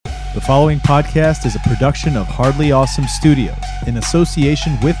The following podcast is a production of Hardly Awesome Studios in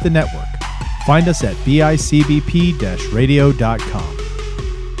association with the network. Find us at bicbp-radio.com.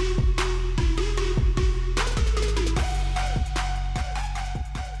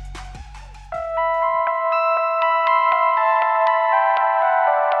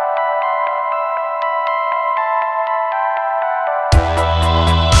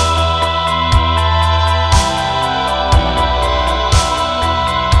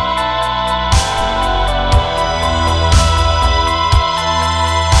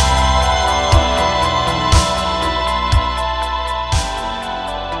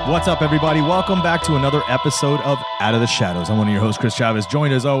 What's up, everybody? Welcome back to another episode of Out of the Shadows. I'm one of your hosts, Chris Chavez,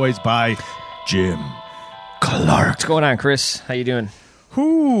 joined as always by Jim Clark. What's going on, Chris? How you doing?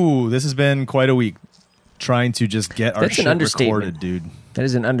 Whoo, this has been quite a week trying to just get our shit recorded, dude. That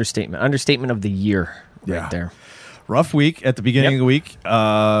is an understatement. Understatement of the year right there. Rough week at the beginning of the week.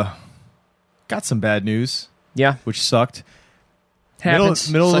 Got some bad news. Yeah. Which sucked.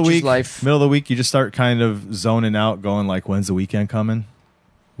 Happens. Middle of the week, life. Middle of the week, you just start kind of zoning out, going like, when's the weekend coming?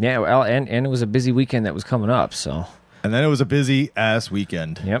 Yeah, well, and it was a busy weekend that was coming up, so. And then it was a busy-ass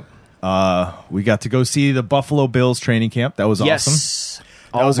weekend. Yep. We got to go see the Buffalo Bills training camp. That was awesome.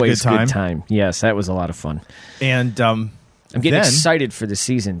 That was a good time. Yes, that was a lot of fun. And I'm getting excited for the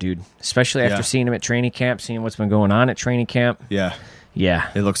season, dude, especially after seeing him at training camp, seeing what's been going on at training camp. Yeah. Yeah.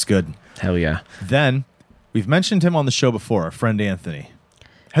 It looks good. Hell yeah. Then, we've mentioned him on the show before, our friend Anthony.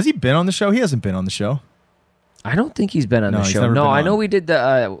 Has he been on the show? He hasn't been on the show. I don't think he's been on the show. No, I know we did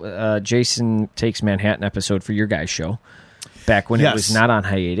the Jason Takes Manhattan episode for your guys' show back when it was not on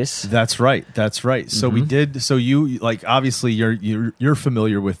hiatus. That's right. So we did. So you obviously you're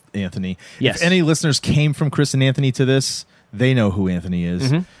familiar with Anthony. Yes. If any listeners came from Chris and Anthony to this, they know who Anthony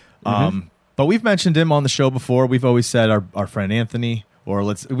is. But we've mentioned him on the show before. We've always said our friend Anthony. Or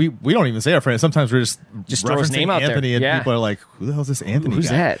we don't even say our friend. Sometimes we're just throw his name out Anthony, there. And people are like, "Who the hell is this Anthony Who's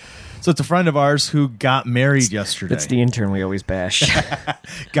guy?" that? So it's a friend of ours who got married yesterday. That's the intern we always bash.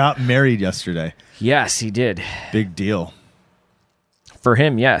 Got married yesterday. Yes, he did. Big deal. For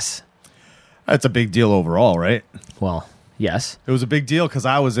him, yes. That's a big deal overall, right? Well, yes. It was a big deal because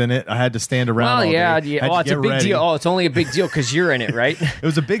I was in it. I had to stand around all day. Yeah. Oh, it's a big deal. Oh, it's only a big deal because you're in it, right? It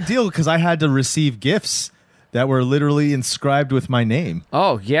was a big deal because I had to receive gifts that were literally inscribed with my name.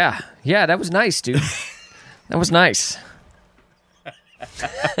 Oh, yeah. Yeah, that was nice, dude. That was nice.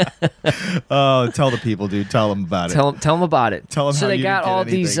 Oh, tell the people, dude. Tell them about it. Tell them about it. Tell them so how they you got didn't get all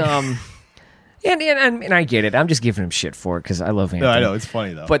anything. these and I get it. I'm just giving him shit for it because I love Anthony. No, I know it's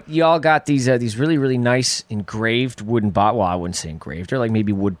funny though. But y'all got these really, really nice engraved wooden well, I wouldn't say engraved. They're like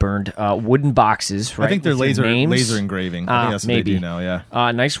maybe wood burned wooden boxes, right? I think they're with your laser engraving. I think that's what they do now.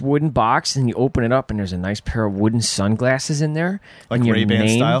 Yeah. Nice wooden box, and you open it up, and there's a nice pair of wooden sunglasses in there, like your Ray-Ban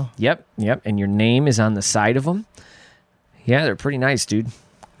name, style. Yep. And your name is on the side of them. Yeah, they're pretty nice, dude.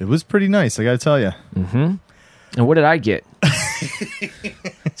 It was pretty nice, I got to tell you. Mm-hmm. And what did I get?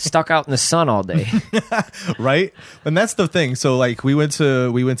 Stuck out in the sun all day. Right? And that's the thing. So like we went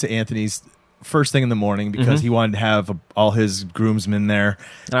to Anthony's first thing in the morning because he wanted to have all his groomsmen there.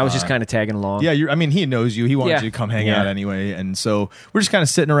 And I was just kind of tagging along. Yeah, he knows you. He wanted you to come hang out anyway. And so we're just kind of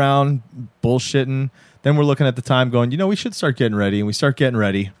sitting around bullshitting. Then we're looking at the time going, we should start getting ready. And we start getting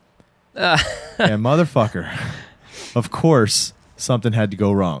ready. And motherfucker, of course, something had to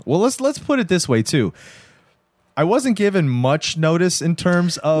go wrong. Well, let's put it this way too. I wasn't given much notice in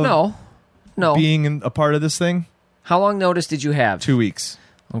terms of no being a part of this thing. How long notice did you have? 2 weeks.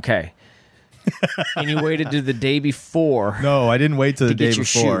 Okay. And you waited to the day before. No, I didn't wait till the day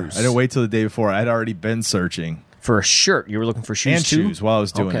before. Shoes. I didn't wait till the day before. I'd already been searching. For a shirt. You were looking for shoes and too? shoes while I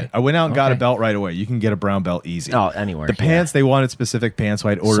was doing it. I went out and got a belt right away. You can get a brown belt easy. Oh, anywhere. The pants, they wanted specific pants, so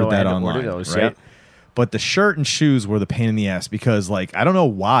I'd ordered that online. Order those, right? Yep. But the shirt and shoes were the pain in the ass because, I don't know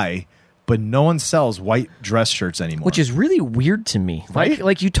why, but no one sells white dress shirts anymore. Which is really weird to me. Right?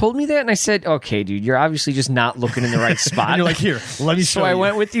 Like you told me that, and I said, okay, dude, you're obviously just not looking in the right spot. And you're like, here, let me show you. So I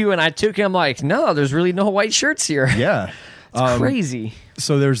went with you, and I took him like, no, there's really no white shirts here. Yeah. It's crazy.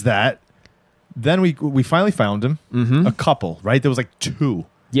 So there's that. Then we finally found him. A couple, right? There was like two.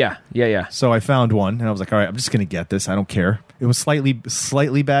 Yeah. So I found one, and I was like, all right, I'm just going to get this. I don't care. It was slightly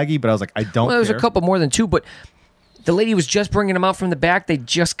baggy, but I was like, I don't care. Well, there was a couple more than two, but The lady was just bringing them out from the back. They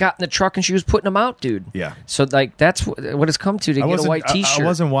just got in the truck and she was putting them out, dude. Yeah. So, like, that's what it's come to get a white T-shirt. I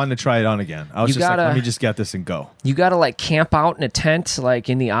wasn't wanting to try it on again. I was like, let me just get this and go. You got to, like, camp out in a tent, like,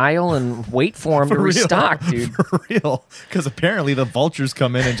 in the aisle and wait for them to restock, dude. For real. Because apparently the vultures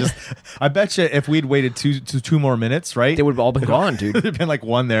come in and just... I bet you if we'd waited two more minutes, right? They would have all been gone, dude. There would have been, like,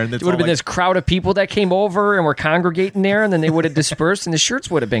 one there. And there would have been this crowd of people that came over and were congregating there, and then they would have dispersed, and the shirts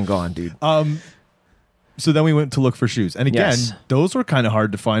would have been gone, dude. So then we went to look for shoes. And again, those were kind of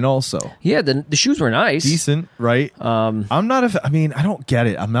hard to find also. Yeah, the shoes were nice. Decent, right? I don't get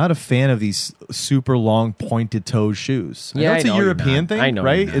it. I'm not a fan of these super long pointed toe shoes. Yeah, it's a European thing, I know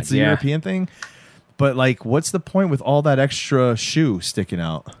right? It's a European thing. But like, what's the point with all that extra shoe sticking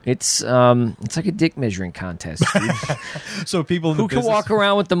out? It's like a dick measuring contest, dude. So people who can walk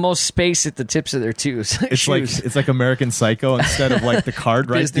around with the most space at the tips of their toes. It's like American Psycho instead of like the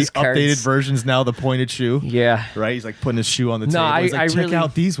card, right? The updated version's now the pointed shoe. Yeah, right. He's like putting his shoe on the table. He's like, check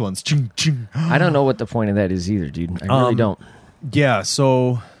out these ones. Ching, ching. I don't know what the point of that is either, dude. I really don't. Yeah.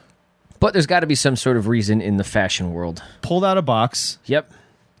 So, but there's got to be some sort of reason in the fashion world. Pulled out a box. Yep.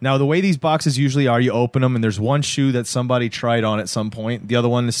 Now, the way these boxes usually are, you open them, and there's one shoe that somebody tried on at some point. The other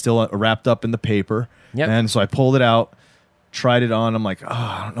one is still wrapped up in the paper. Yep. And so I pulled it out, tried it on. I'm like,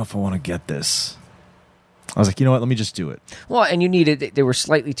 I don't know if I want to get this. I was like, you know what? Let me just do it. Well, and they were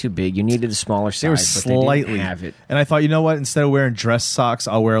slightly too big. You needed a smaller size, they were slightly. They didn't have it. And I thought, you know what? Instead of wearing dress socks,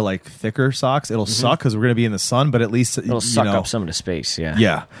 I'll wear like thicker socks. It'll suck because we're going to be in the sun, but at least it'll suck up some of the space. Yeah.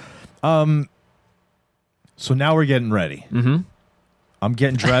 Yeah. So now we're getting ready. Mm-hmm. I'm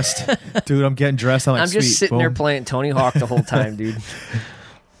getting dressed. Dude, I'm getting dressed. I'm just sitting there playing Tony Hawk the whole time, dude.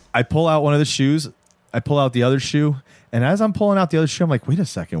 I pull out one of the shoes. I pull out the other shoe. And as I'm pulling out the other shoe, I'm like, wait a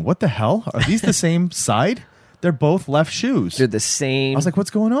second. What the hell? Are these the same side? They're both left shoes. They're the same. I was like, what's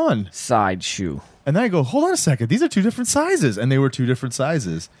going on? Side shoe. And then I go, hold on a second. These are two different sizes. And they were two different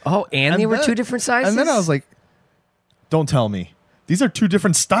sizes. Oh, and they were two different sizes? And then I was like, don't tell me. These are two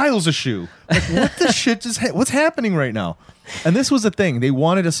different styles of shoe. Like, what the shit what's happening right now? And this was the thing. They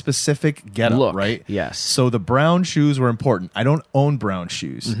wanted a specific getup, right? Yes. So the brown shoes were important. I don't own brown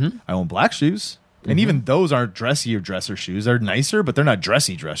shoes. Mm-hmm. I own black shoes. And even those aren't dressy or dresser shoes. They're nicer, but they're not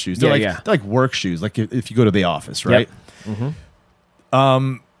dressy dress shoes. They're they're like work shoes, like if you go to the office, right? Yep.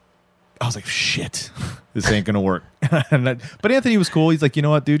 Mm-hmm. I was like, shit, this ain't going to work. But Anthony was cool. He's like, you know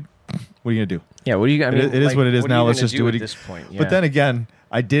what, dude? What are you going to do? Yeah, what are you? I mean, it is what it is now. Let's just do it at this point. Yeah. But then again,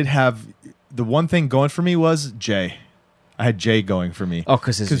 I did have the one thing going for me was Jay. I had Jay going for me. Oh,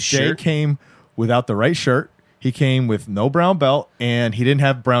 because Jay came without the right shirt. He came with no brown belt, and he didn't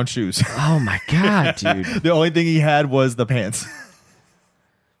have brown shoes. Oh my god, dude! The only thing he had was the pants.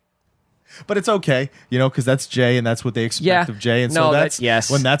 But it's okay, because that's Jay, and that's what they expect of Jay. And so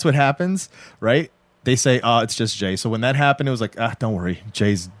when that's what happens, right? They say, it's just Jay. So when that happened, it was like, don't worry.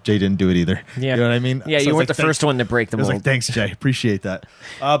 Jay didn't do it either. Yeah. You know what I mean? Yeah, so you weren't the first one to break the mold. I was like, thanks, Jay. Appreciate that.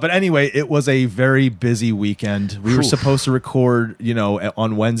 But anyway, it was a very busy weekend. We were supposed to record,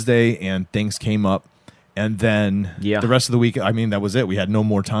 on Wednesday, and things came up. And then the rest of the week, that was it. We had no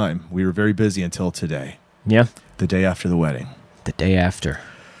more time. We were very busy until today. Yeah. The day after the wedding. The day after.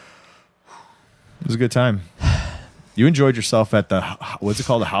 It was a good time. You enjoyed yourself at the, what's it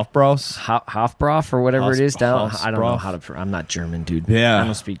called, the Hofbrauhaus? Hofbrauch or whatever it is down. I don't know how to, I'm not German, dude. Yeah. I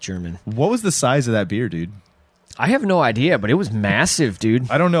don't speak German. What was the size of that beer, dude? I have no idea, but it was massive, dude.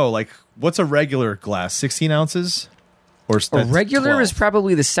 I don't know. Like, what's a regular glass? 16 ounces? Or a regular 12? Is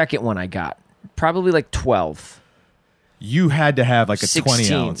probably the second one I got. Probably like 12. You had to have like a 16.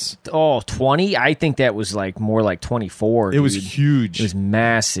 20 ounce. Oh, 20? I think that was like more like 24. It was huge. It was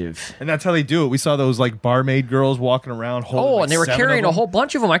massive. And that's how they do it. We saw those like barmaid girls walking around holding and they were carrying a whole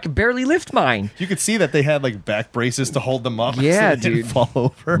bunch of them. I could barely lift mine. You could see that they had like back braces to hold them up. Yeah, so they didn't fall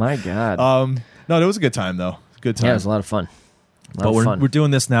over. My God. No, it was a good time though. Good time. Yeah, it was a lot of fun. We're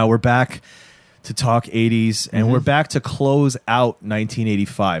doing this now. We're back to talk 80s, and we're back to close out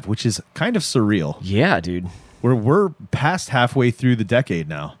 1985, which is kind of surreal. Yeah, dude. We're past halfway through the decade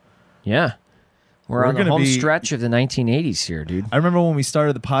now. Yeah. We're on the home stretch of the 1980s here, dude. I remember when we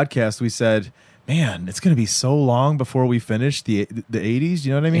started the podcast, we said, man, it's going to be so long before we finish the 80s.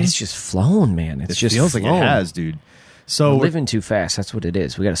 You know what I mean? It's just flown, man. It just feels like it has, dude. So we're living too fast. That's what it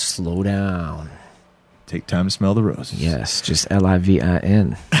is. We got to slow down. Take time to smell the roses. Yes, just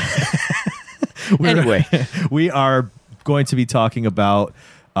LIVIN. Anyway, we are going to be talking about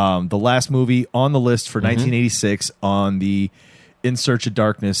the last movie on the list for 1986 on the In Search of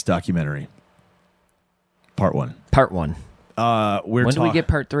Darkness documentary. Part 1. When do we get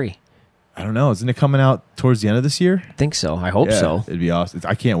part 3? I don't know. Isn't it coming out towards the end of this year? I think so. I hope so. It'd be awesome.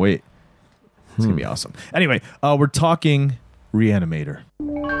 I can't wait. It's going to be awesome. Anyway, we're talking Reanimator.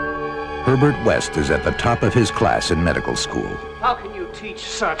 Herbert West is at the top of his class in medical school. How can you teach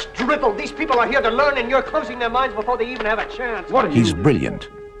such drivel? These people are here to learn, and you're closing their minds before they even have a chance. He's brilliant,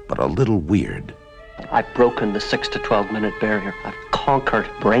 but a little weird. I've broken the 6 to 12 minute barrier. I've conquered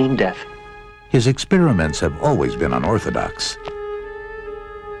brain death. His experiments have always been unorthodox.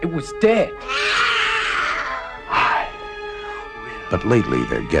 It was dead. But lately,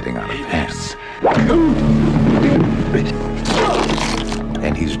 they're getting out of hand.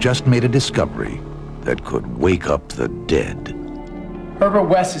 And he's just made a discovery that could wake up the dead. Herbert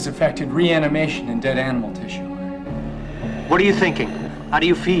West has effected reanimation in dead animal tissue. What are you thinking? How do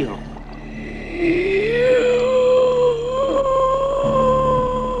you feel?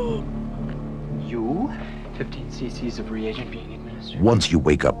 You? 15 cc's of reagent being administered. Once you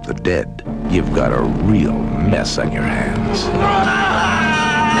wake up the dead, you've got a real mess on your hands.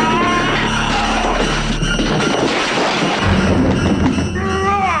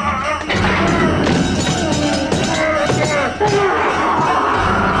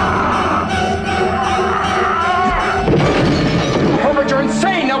 Herbert, you're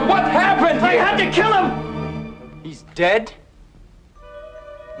insane! Now what happened? I had to kill him! He's dead?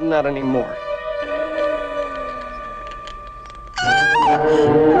 Not anymore.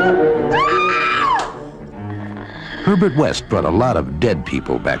 Herbert West brought a lot of dead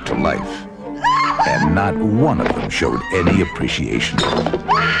people back to life, and not one of them showed any appreciation.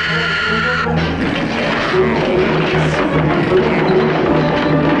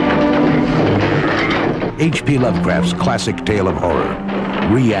 H.P. Lovecraft's classic tale of horror,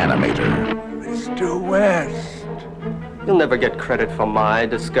 Reanimator. Mr. West. You'll never get credit for my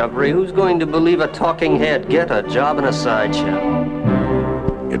discovery. Who's going to believe a talking head? Get a job in a sideshow.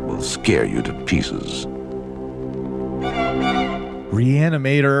 It will scare you to pieces.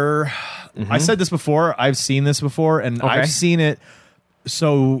 Reanimator. I said this before. I've seen this before, and I've seen it.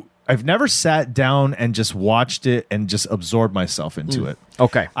 So I've never sat down and just watched it and just absorbed myself into it.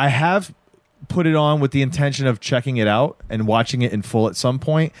 Okay. I have put it on with the intention of checking it out and watching it in full at some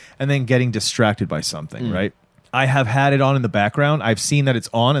point and then getting distracted by something, right? I have had it on in the background. I've seen that it's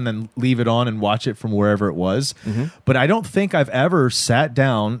on and then leave it on and watch it from wherever it was. But I don't think I've ever sat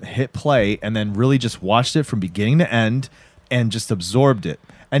down, hit play, and then really just watched it from beginning to end and just absorbed it.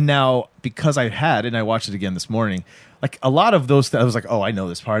 And now, because I had, and I watched it again this morning, like a lot of those, I was like, oh, I know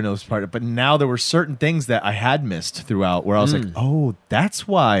this part, But now there were certain things that I had missed throughout where I was like, oh, that's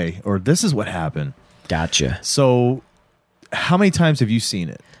why, or this is what happened. Gotcha. So how many times have you seen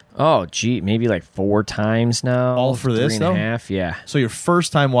it? Oh, gee, maybe like 4 times now. All for this, 3.5, yeah. So your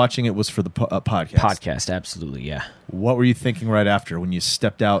first time watching it was for the podcast? Podcast, absolutely, yeah. What were you thinking right after when you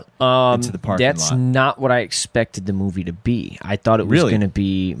stepped out into the parking lot? That's not what I expected the movie to be. I thought it was going to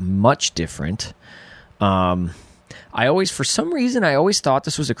be much different. For some reason, I always thought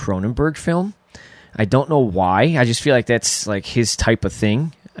this was a Cronenberg film. I don't know why. I just feel like that's like his type of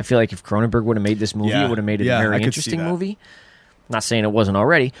thing. I feel like if Cronenberg would have made this movie, it would have made it a very interesting movie. Not saying it wasn't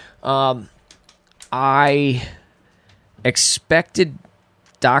already. I expected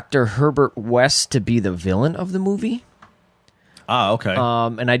Dr. Herbert West to be the villain of the movie. Ah, okay.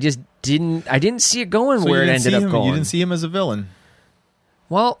 And I just didn't see it going where it ended up going. You didn't see him as a villain?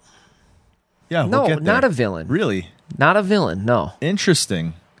 Well, yeah, no, not a villain. Really? Not a villain, no.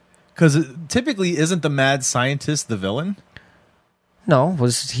 Interesting. Because typically, isn't the mad scientist the villain? No,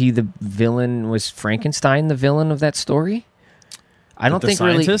 was he the villain? Was Frankenstein the villain of that story? I don't think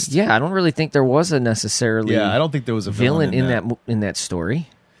scientist? Really. Yeah, I don't really think there was a necessarily. Yeah, I don't think there was a villain in that story.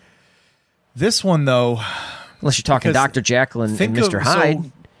 This one, though, unless you're talking Dr. Jekyll and Mr. Hyde.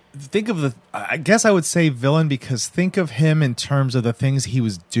 So think of the. I guess I would say villain because think of him in terms of the things he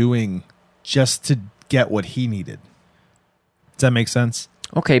was doing just to get what he needed. Does that make sense?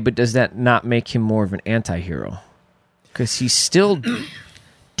 Okay, but does that not make him more of an anti-hero? Because he's still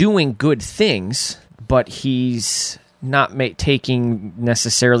doing good things, but he's not taking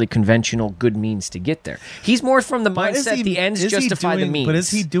necessarily conventional good means to get there. He's more from the mindset the ends justify the means. But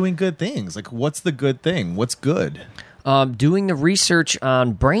is he doing good things? Like, what's the good thing? What's good? Doing the research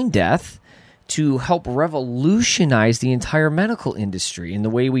on brain death to help revolutionize the entire medical industry in the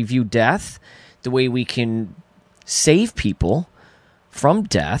way we view death, the way we can save people from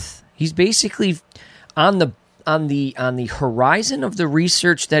death. He's basically on the horizon of the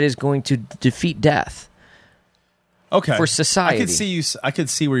research that is going to defeat death. Okay. For society. I could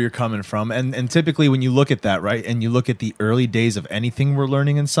see where you're coming from. And typically when you look at that, right, and you look at the early days of anything we're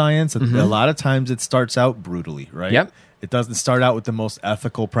learning in science, a lot of times it starts out brutally, right? Yep. It doesn't start out with the most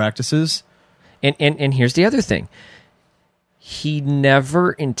ethical practices. And here's the other thing. He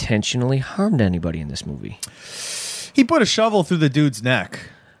never intentionally harmed anybody in this movie. He put a shovel through the dude's neck.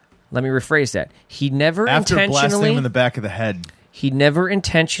 Let me rephrase that. He never after intentionally blasting him in the back of the head. He never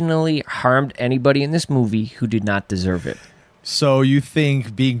intentionally harmed anybody in this movie who did not deserve it. So you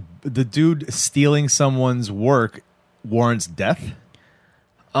think being the dude stealing someone's work warrants death?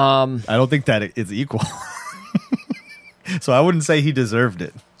 I don't think that it's equal. So I wouldn't say he deserved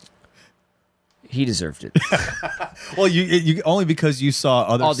it. He deserved it. Well, you only because you saw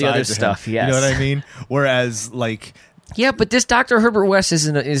all the other stuff. Him. Yes, you know what I mean. Whereas, like, yeah, but this Dr. Herbert West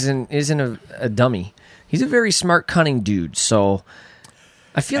isn't a dummy. He's a very smart, cunning dude. So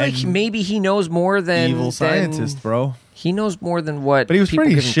I feel like maybe he knows more than evil scientist, bro. He knows more than what. But he was people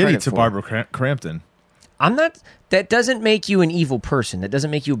pretty give him shitty credit to for. Barbara Crampton. I'm not. That doesn't make you an evil person. That doesn't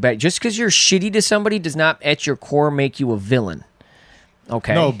make you a bad. Just because you're shitty to somebody does not, at your core, make you a villain.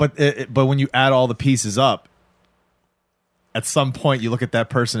 Okay. No, but when you add all the pieces up, at some point you look at that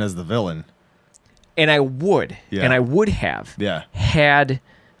person as the villain. And I would, and I would have, had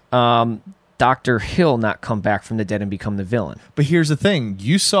Dr. Hill not come back from the dead and become the villain. But here's the thing: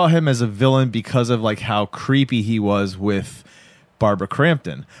 you saw him as a villain because of like how creepy he was with Barbara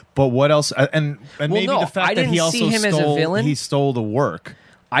Crampton. But what else? And maybe the fact that he also stole the work.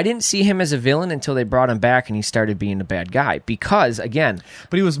 I didn't see him as a villain until they brought him back and he started being a bad guy. Because, again...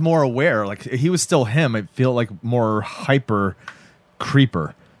 But he was more aware. Like, he was still him. I feel like more hyper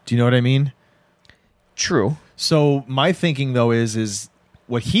creeper. Do you know what I mean? True. So my thinking, though, is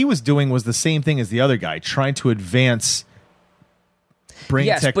what he was doing was the same thing as the other guy, trying to advance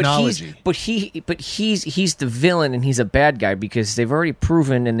brain technology. But he's the villain and he's a bad guy because they've already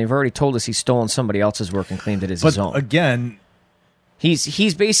proven and they've already told us he's stolen somebody else's work and claimed it as his own. But again...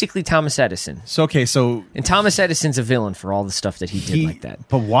 He's basically Thomas Edison. And Thomas Edison's a villain for all the stuff that he did like that.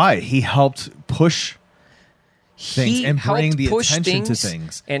 But why? He helped push things and bring the attention to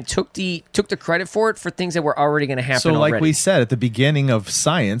things, and took the credit for it for things that were already going to happen. So, like already. we said at the beginning of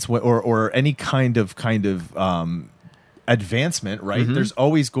science, or any kind of advancement, right? Mm-hmm. There's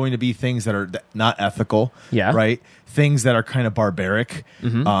always going to be things that are not ethical, right? Things that are kind of barbaric.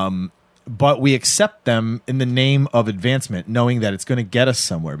 Mm-hmm. But we accept them in the name of advancement, knowing that it's going to get us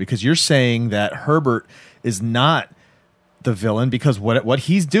somewhere. Because you're saying that Herbert is not the villain because what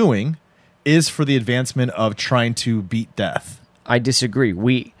he's doing is for the advancement of trying to beat death. I disagree.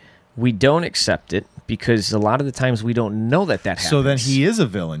 We don't accept it because a lot of the times we don't know that happens. So then he is a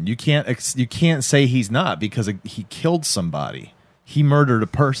villain. You can't say he's not because he killed somebody. He murdered a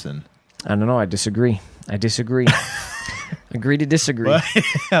person. I don't know. I disagree. Agree to disagree. Well,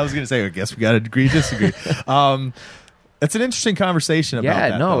 I was going to say, I guess we got to agree to disagree. It's an interesting conversation about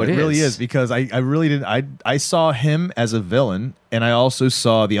that. No, it really is because I really didn't. I saw him as a villain, and I also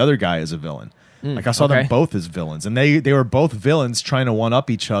saw the other guy as a villain. Like I saw them both as villains, and they were both villains trying to one up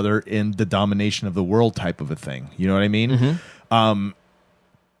each other in the domination of the world type of a thing. You know what I mean? Mm-hmm.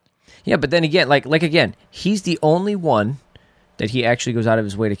 Yeah, but then again, like again, he's the only one that he actually goes out of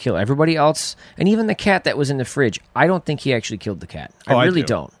his way to kill. Everybody else, and even the cat that was in the fridge, I don't think he actually killed the cat. I really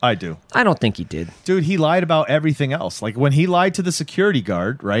don't. I do. I don't think he did. Dude, he lied about everything else. Like when he lied to the security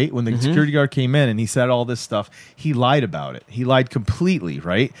guard, right? When the security guard came in and he said all this stuff, he lied about it. He lied completely,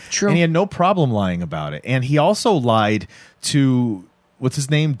 right? True. And he had no problem lying about it. And he also lied to, what's his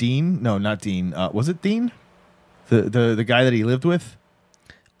name? Dean? No, not Dean. Was it Dean? The guy that he lived with?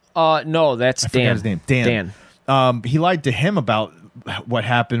 No, that's Dan. I forgot his name. Dan. He lied to him about what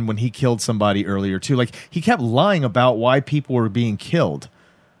happened when he killed somebody earlier too. Like he kept lying about why people were being killed.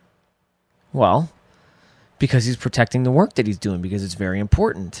 Well, because he's protecting the work that he's doing because it's very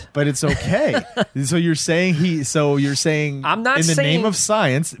important. But it's okay. So you're saying I'm not in the saying, name of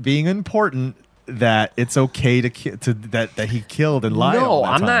science being important that it's okay to that he killed and lied. No,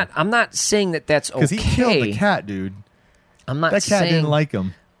 all that time. I'm not saying that that's okay. Because he killed the cat, dude. I'm not that saying cat didn't like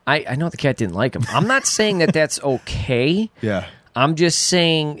him. I know the cat didn't like him. I'm not saying that that's okay. Yeah. I'm just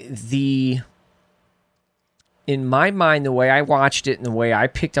saying in my mind, the way I watched it and the way I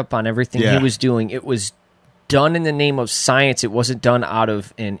picked up on everything he was doing, it was done in the name of science. It wasn't done out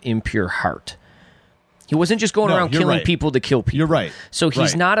of an impure heart. He wasn't just going around killing people to kill people. You're right. So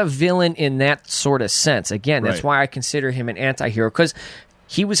he's not a villain in that sort of sense. Again, that's why I consider him an anti-hero because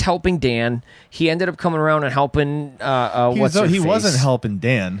he was helping Dan. He ended up coming around and helping He wasn't helping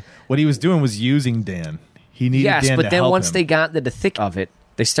Dan. What he was doing was using Dan. He needed Dan to help him. Yes, but then once they got into the thick of it,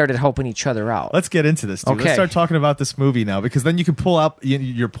 they started helping each other out. Let's get into this, dude. Okay. Let's start talking about this movie now because then you can pull up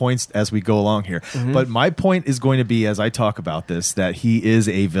your points as we go along here. Mm-hmm. But my point is going to be, as I talk about this, that he is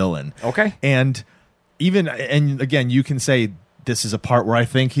a villain. Okay. And again, you can say this is a part where I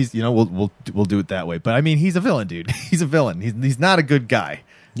think he's, we'll do it that way. But I mean, he's a villain, dude. He's a villain. He's not a good guy.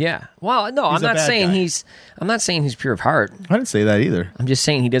 Yeah. Well, no, I'm not saying he's pure of heart. I didn't say that either. I'm just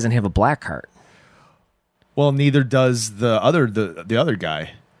saying he doesn't have a black heart. Well, neither does the other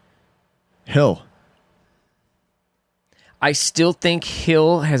guy, Hill. I still think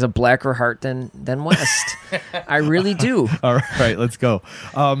Hill has a blacker heart than West. I really do. All right, let's go.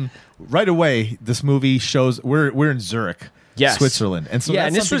 Right away, this movie shows we're in Zurich, Switzerland, and so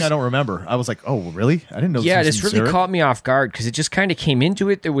that's something I don't remember. I was like, oh, really? I didn't know. This really caught me off guard because it just kind of came into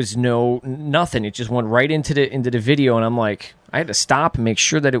it. There was nothing. It just went right into the video, and I'm like, I had to stop and make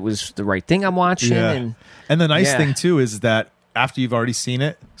sure that it was the right thing I'm watching. Yeah. And the nice thing too is that after you've already seen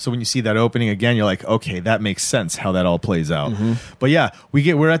it, so when you see that opening again, you're like, okay, that makes sense how that all plays out. Mm-hmm. But yeah,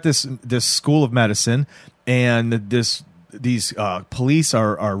 we're at this school of medicine, and these police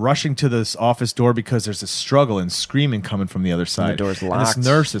are rushing to this office door because there's a struggle and screaming coming from the other side. And the door's locked. And this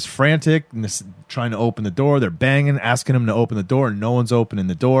nurse is frantic and trying to open the door. They're banging, asking him to open the door, and no one's opening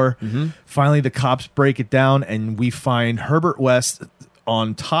the door. Mm-hmm. Finally, the cops break it down, and we find Herbert West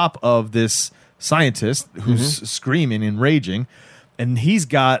on top of this scientist who's screaming and raging, and he's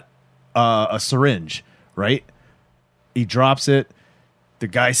got a syringe, right? He drops it. The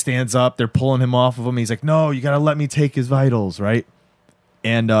guy stands up. They're pulling him off of him. He's like, no, you got to let me take his vitals, right?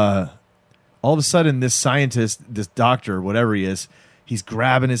 And all of a sudden, this scientist, this doctor, whatever he is, he's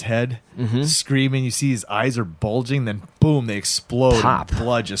grabbing his head, screaming. You see his eyes are bulging. Then, boom, they explode. Pop. And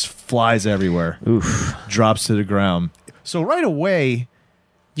blood just flies everywhere. Oof. Drops to the ground. So right away,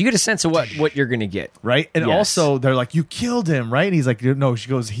 you get a sense of what you're going to get. Right? And also, they're like, you killed him, right? And he's like, no. She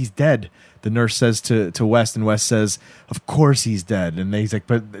goes, he's dead. The nurse says to West, and West says, of course he's dead. And he's like,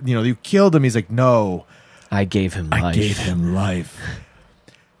 but, you killed him. He's like, no. I gave him life.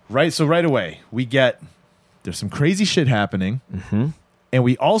 Right? So right away, there's some crazy shit happening. Mm-hmm. And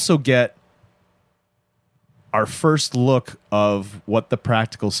we also get our first look of what the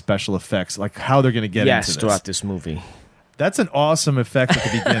practical special effects, like how they're going to get into this. Throughout this movie. That's an awesome effect at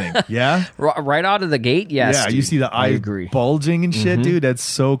the beginning. Yeah? Right out of the gate, yes. Yeah, dude. You see the eye bulging and shit, dude. That's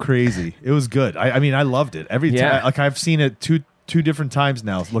so crazy. It was good. I mean, I loved it. Every time. Like, I've seen it two different times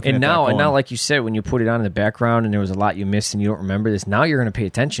now. And now, like you said, when you put it on in the background and there was a lot you missed and you don't remember this, now you're going to pay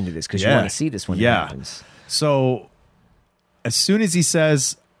attention to this because you want to see this when it happens. So, as soon as he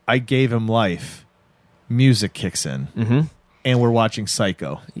says, I gave him life, music kicks in. Mm-hmm. And we're watching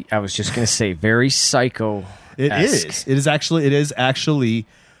Psycho. I was just going to say, very Psycho. It is. It is actually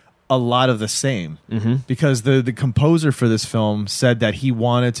a lot of the same because the composer for this film said that he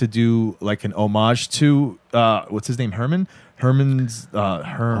wanted to do like an homage to what's his name, Herman. Herman's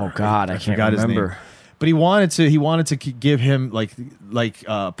oh God, I can't remember. His name. But he wanted to give him like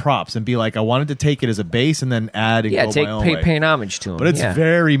props and be like, I wanted to take it as a base and then add and go my own way. Pay an homage to him. But it's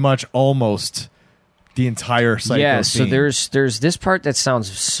very much almost the entire Psycho so theme. there's this part that sounds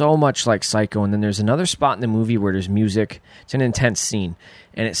so much like Psycho, and then there's another spot in the movie where there's music. It's an intense scene,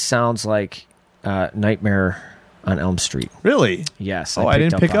 and it sounds like Nightmare on Elm Street. Really? Yes. I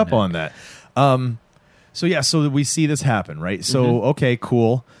didn't pick up on that. So we see this happen, right? So okay,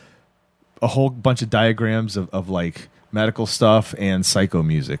 cool. A whole bunch of diagrams of like medical stuff and Psycho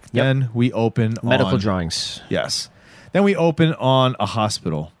music. Yep. Then we open medical drawings. Yes. Then we open on a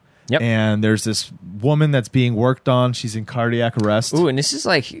hospital. Yep. And there's this woman that's being worked on. She's in cardiac arrest. Ooh, and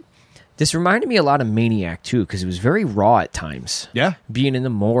this reminded me a lot of Maniac, too, because it was very raw at times. Yeah. Being in the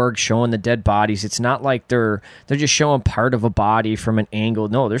morgue, showing the dead bodies. It's not like they're just showing part of a body from an angle.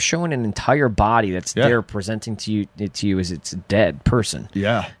 No, they're showing an entire body that's there presenting to you as it's a dead person.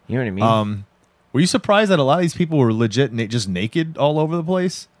 Yeah. You know what I mean? Were you surprised that a lot of these people were legit just naked all over the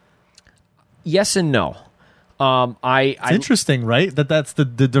place? Yes and no. It's interesting, right? That's the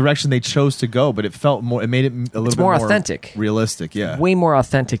direction they chose to go, but it felt more. It made it a little bit more authentic, realistic. Yeah, way more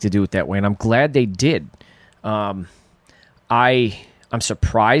authentic to do it that way, and I'm glad they did. I'm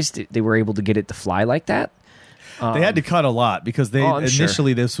surprised they were able to get it to fly like that. They had to cut a lot because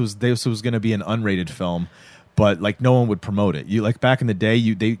initially this was going to be an unrated film, but like no one would promote it. You like back in the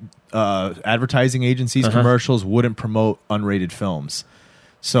day, advertising agencies, commercials wouldn't promote unrated films.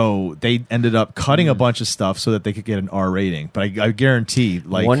 So they ended up cutting a bunch of stuff so that they could get an R rating. But I guarantee,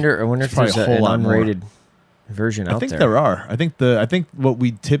 like, I wonder if there's an unrated version out there. I think there are. I think what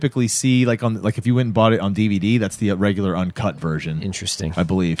we typically see, like if you went and bought it on DVD, that's the regular uncut version. Interesting. I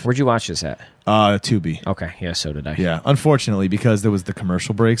believe. Where'd you watch this at? Tubi. Okay. Yeah. So did I. Yeah. Unfortunately, because there was the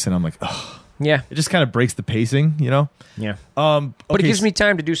commercial breaks, and I'm like, ugh. Yeah. It just kind of breaks the pacing, you know. Yeah. Okay, but it gives me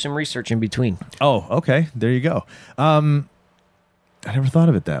time to do some research in between. Oh, okay. There you go. I never thought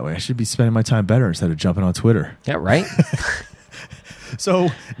of it that way. I should be spending my time better instead of jumping on Twitter. Yeah, right? So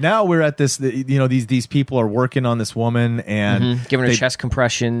now we're at this. These people are working on this woman and giving her chest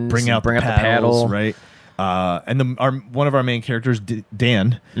compressions, bring out the paddle, right? And one of our main characters,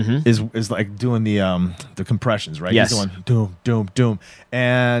 Dan, is like doing the compressions, right? Yes. He's the one, doom, doom, doom,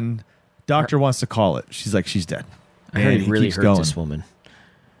 and doctor wants to call it. She's like, she's dead. I heard he really hurt this woman.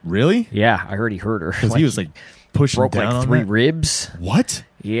 Really? Yeah, I heard he hurt her. Because he was like pushing broke down like on 3 that. ribs. What?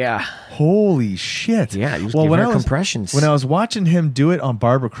 Yeah. Holy shit. Yeah, he was giving her compressions. When I was watching him do it on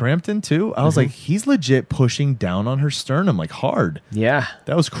Barbara Crampton too, I was like, he's legit pushing down on her sternum like hard. Yeah.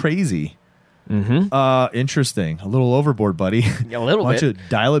 That was crazy. Interesting. A little overboard, buddy. Yeah, a little Why bit. don't you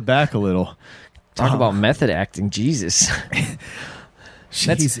dial it back a little? Talk about method acting, Jesus.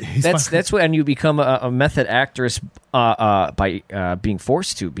 He's That's when you become a method actress by being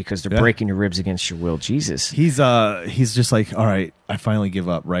forced to, because they're breaking your ribs against your will. Jesus. He's just like, all right, I finally give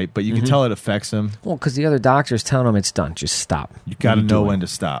up, right? But you can tell it affects him. Well, because the other doctor's telling him it's done. Just stop. You got to know when to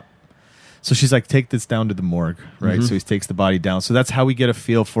stop. So she's like, take this down to the morgue, right? So he takes the body down. So that's how we get a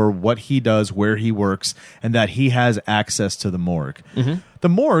feel for what he does, where he works, and that he has access to the morgue. The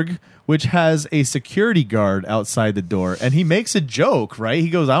morgue, which has a security guard outside the door, and he makes a joke, right?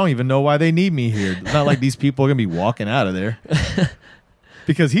 He goes, I don't even know why they need me here. It's not like these people are going to be walking out of there.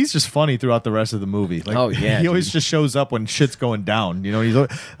 Because he's just funny throughout the rest of the movie. Like, oh, yeah. He always just shows up when shit's going down. You know, he's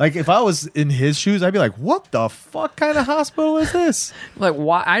like, if I was in his shoes, I'd be like, what the fuck kind of hospital is this? Like,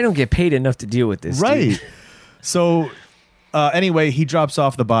 why? I don't get paid enough to deal with this. Right. Dude. So, anyway, he drops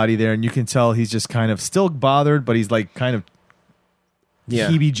off the body there, and you can tell he's just kind of still bothered, but he's like kind of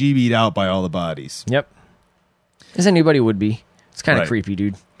heebie-jeebied out by all the bodies. Yep. As anybody would be. It's kind of Right. creepy,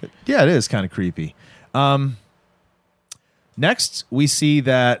 dude. Yeah, it is kind of creepy. Next, we see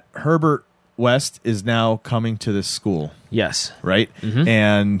that Herbert West is now coming to this school, Yes. right?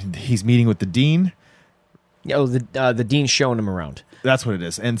 And he's meeting with the dean. Oh, the dean's showing him around. That's what it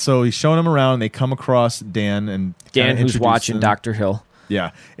is. And so he's showing him around. They come across Dan, and Dan, who's watching him. Dr. Hill.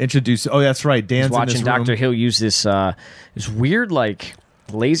 Yeah, introduce. Oh, that's right. Dan's He's watching in this room. Dr. Hill use this weird like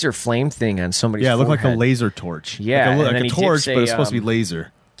laser flame thing on somebody's Yeah, it looked like a forehead. laser torch. Yeah, and like then a he torch, dips but it's a, supposed to be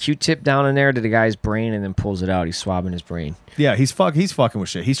laser. Q-tip down in there to the guy's brain and then pulls it out. He's swabbing his brain. Yeah, he's fucking with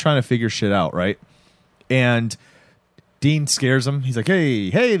shit. He's trying to figure shit out, right? And Dean scares him. He's like,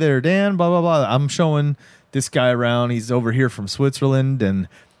 hey there, Dan, blah, blah, blah. I'm showing this guy around. He's over here from Switzerland, and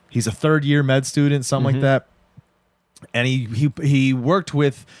he's a third-year med student, something like that. And he worked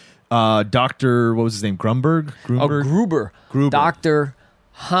with Dr. What was his name? Gruber. Gruber. Dr.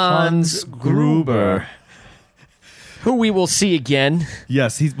 Hans Gruber. Who we will see again.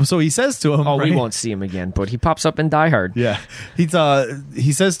 Yes, so he says to him. Oh, right? we won't see him again, but he pops up in Die Hard. Yeah, he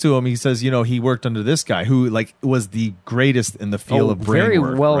says to him. He says, he worked under this guy who like was the greatest in the field of brain very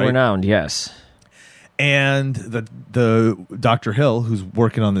work, well right? renowned. Yes. And the Dr. Hill, who's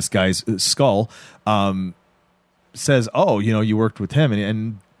working on this guy's skull, says, "Oh, you worked with him,"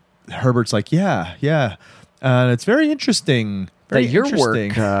 and Herbert's like, "Yeah, and it's very interesting. Very that your interesting.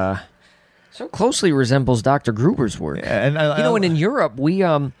 work so closely resembles Dr. Gruber's work. Yeah, and and in Europe we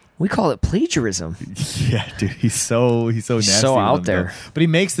call it plagiarism. Yeah, dude, he's so nasty, so with out him, there. though. But he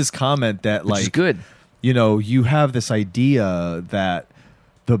makes this comment that Which is like, good. You have this idea that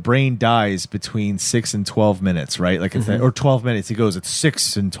the brain dies between 6 and 12 minutes, right? Like it's or 12 minutes. He goes, it's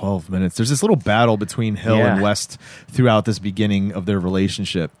 6 and 12 minutes. There's this little battle between Hill and West throughout this beginning of their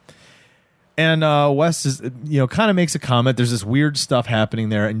relationship. And West is, kind of makes a comment. There's this weird stuff happening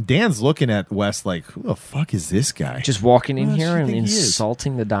there, and Dan's looking at West like, "Who the fuck is this guy?" Just walking in What here does she and think he is?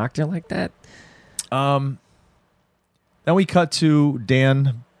 insulting the doctor like that. Then we cut to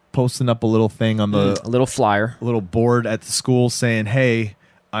Dan posting up a little thing on the A little flyer. little board at the school saying, "Hey,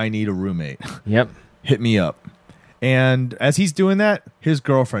 I need a roommate. Yep. Hit me up." And as he's doing that, his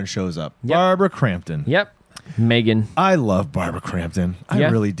girlfriend shows up, Yep. Barbara Crampton. Yep. Megan. I love Barbara Crampton. I Yeah.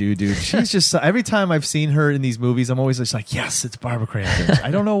 really do, dude. She's just every time I've seen her in these movies, I'm always just like, yes, it's Barbara Crampton.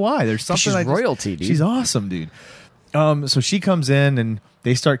 I don't know why. There's something. She's I just- royalty, dude. She's awesome, dude. So she comes in and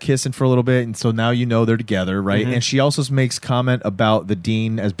they start kissing for a little bit, and so now they're together, right? And she also makes comment about the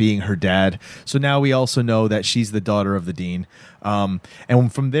dean as being her dad. So now we also know that she's the daughter of the dean.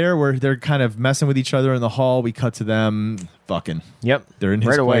 And from there, where they're kind of messing with each other in the hall, we cut to them fucking. Yep. They're in his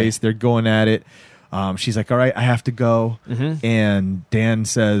Right away. place. They're going at it. She's like, "All right, I have to go." And Dan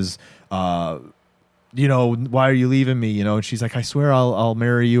says, "Why are you leaving me?" And she's like, "I swear I'll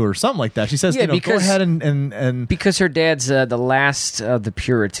marry you," or something like that. She says, Yeah, "Go because- ahead and." Because her dad's the last of the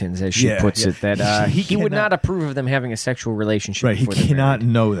Puritans, as she Yeah, puts yeah. it, that he would cannot- not approve of them having a sexual relationship. Right, he before they're cannot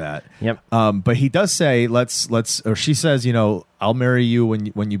married. know that. Yep. But he does say, "Let's," or she says, "I'll marry you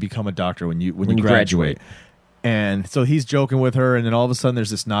when you become a doctor, when you graduate." And so he's joking with her, and then all of a sudden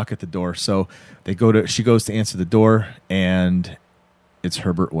there's this knock at the door. So she goes to answer the door, and it's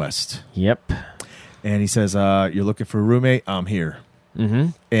Herbert West. Yep. And he says, "You're looking for a roommate? I'm here." Mm-hmm.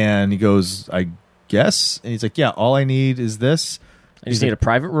 And he goes, "I guess." And he's like, "Yeah, all I need is this. I just need a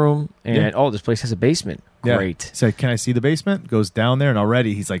private room, and this place has a basement. Great." He said, "Can I see the basement?" Goes down there, and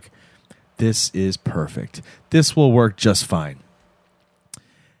already he's like, "This is perfect. This will work just fine."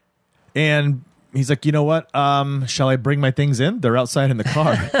 And he's like, "You know what? Shall I bring my things in? They're outside in the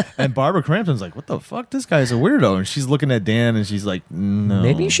car." And Barbara Crampton's like, "What the fuck? This guy's a weirdo." And she's looking at Dan, and she's like, "No.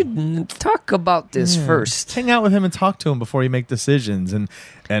 Maybe you should talk about this first. Hang out with him and talk to him before you make decisions." And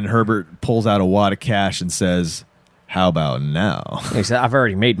Herbert pulls out a wad of cash and says, "How about now?" I've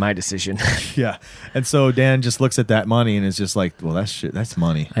already made my decision. Yeah. And so Dan just looks at that money and is just like, "Well, that's shit. That's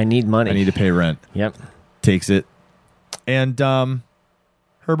money. I need money. I need to pay rent." Yep. Takes it. And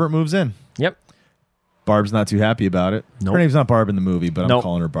Herbert moves in. Yep. Barb's not too happy about it. Nope. Her name's not Barb in the movie, but I'm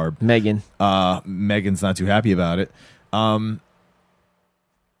calling her Barb. Megan. Megan's not too happy about it. Cut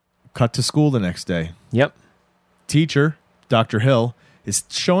to school the next day. Yep. Teacher, Dr. Hill, is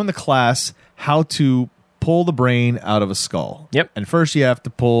showing the class how to pull the brain out of a skull. Yep. And first you have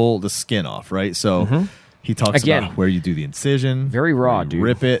to pull the skin off, right? So he talks about where you do the incision. Very raw, where you dude.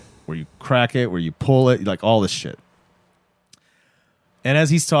 Rip it, where you crack it, where you pull it, like all this shit. And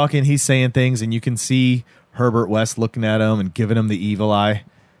as he's talking, he's saying things, and you can see Herbert West looking at him and giving him the evil eye.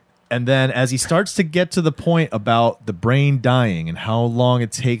 And then as he starts to get to the point about the brain dying and how long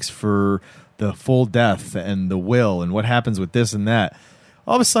it takes for the full death and the will and what happens with this and that,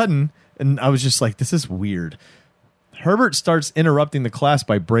 all of a sudden, and I was just like, this is weird. Herbert starts interrupting the class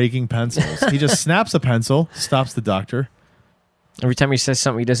by breaking pencils. He just snaps a pencil, stops the doctor. Every time he says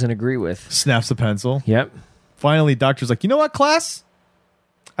something he doesn't agree with. Snaps a pencil. Yep. Finally, doctor's like, "You know what, class?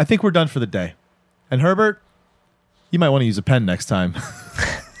 I think we're done for the day. And Herbert, you might want to use a pen next time."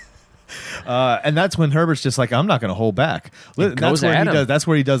 And that's when Herbert's just like, "I'm not going to hold back." That's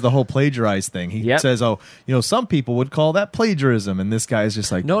where he does the whole plagiarize thing. He says, "Oh, some people would call that plagiarism," and this guy's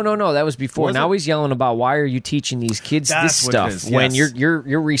just like, No, that was before. Now he's yelling about, why are you teaching these kids this stuff when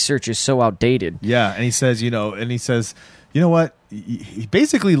your research is so outdated? Yeah, and he says, "You know what?" He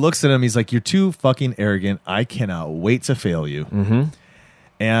basically looks at him. He's like, "You're too fucking arrogant. I cannot wait to fail you." Mm-hmm.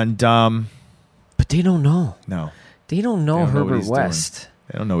 And but they don't know. No, they don't know Herbert West.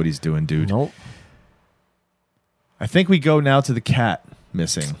 They don't know what he's doing, dude. Nope. I think we go now to the cat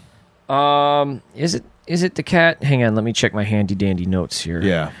missing. Is it the cat? Hang on, let me check my handy dandy notes here.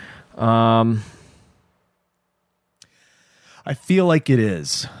 Yeah. I feel like it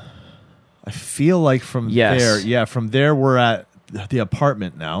is. I feel like from there we're at the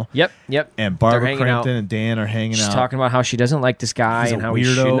apartment now. Yep. And Barbara Crampton and Dan are hanging out. She's talking about how she doesn't like this guy and how he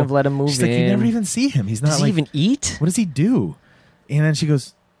shouldn't have let him move in. She's like, you never even see him. He's not. Does he even eat? What does he do? And then she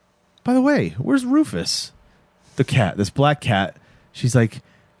goes, "By the way, where's Rufus? The cat, this black cat." She's like,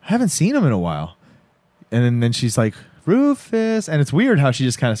 "I haven't seen him in a while." And then she's like, "Rufus." And it's weird how she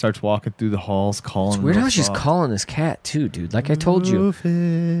just kind of starts walking through the halls calling. It's weird how she's calling this cat too, dude. Like I told Rufus. you.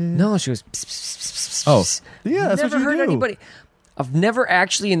 No, she goes, pss, pss, pss, pss, "Oh, pss." yeah, that's never what you heard do." Anybody. I've never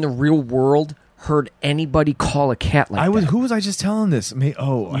actually in the real world heard anybody call a cat like that. Who was I just telling this? Maybe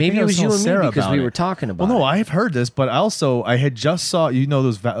it was you and me because we were talking about it. Well, no, it. I've heard this, but I had just saw,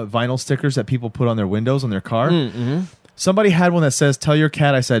 those vinyl stickers that people put on their windows on their car? Mm-hmm. Somebody had one that says, "Tell your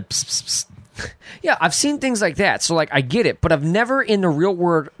cat I said pss, pss, pss." Yeah, I've seen things like that, so I get it, but I've never in the real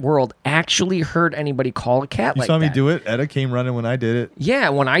world actually heard anybody call a cat like that. You saw me do it? Edda came running when I did it. Yeah,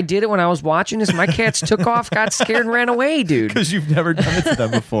 when I did it when I was watching this, my cats took off, got scared, and ran away, dude. Because you've never done it to them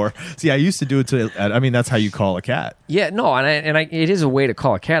before. See, I used to do it to. That's how you call a cat. Yeah, no, and it is a way to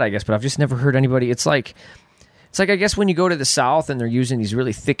call a cat, I guess, but I've just never heard anybody. It's like I guess when you go to the South and they're using these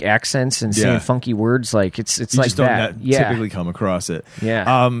really thick accents and saying funky words, like it's you like just that. Don't typically come across it.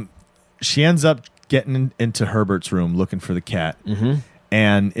 Yeah. She ends up getting into Herbert's room looking for the cat,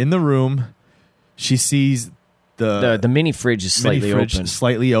 and in the room, she sees the mini fridge is slightly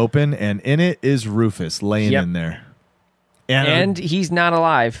open, and in it is Rufus laying in there, and he's not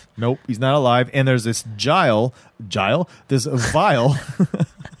alive. Nope, he's not alive. And there's this vial, the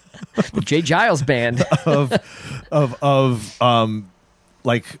Jay Giles band of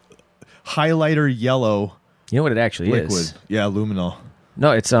like highlighter yellow. You know what it actually liquid. is? Yeah, luminol.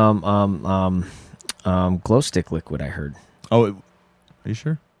 No, it's glow stick liquid. I heard. Oh, are you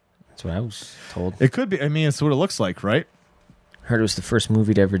sure? That's what I was told. It could be. I mean, it's what it looks like, right? Heard it was the first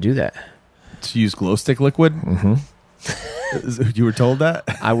movie to ever do that. To use glow stick liquid. Mm-hmm. You were told that?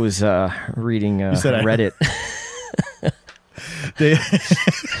 I was reading Reddit.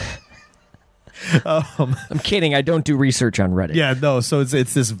 I'm kidding. I don't do research on Reddit. Yeah, no. So it's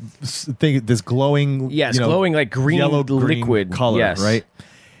this thing, this glowing, it's glowing like green yellow liquid color, yes. right?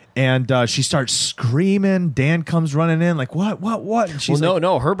 And she starts screaming. Dan comes running in like, what? And she's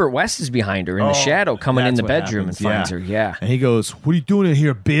no. Herbert West is behind her in the shadow, coming in the bedroom and finds her. Yeah. And he goes, "What are you doing in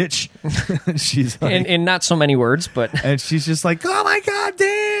here, bitch?" She's like, in not so many words, but and she's just like, "Oh my God,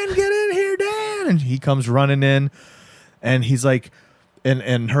 Dan, get in here, Dan!" And he comes running in, and he's like,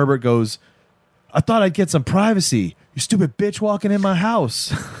 and Herbert goes, "I thought I'd get some privacy. You stupid bitch walking in my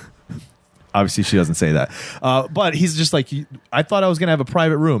house." Obviously, she doesn't say that. But he's just like, I thought I was going to have a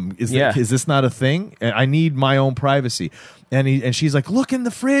private room. Is this not a thing? I need my own privacy. And she's like, look in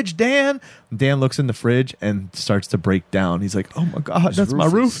the fridge, Dan. Dan looks in the fridge and starts to break down. He's like, oh, my God, that's my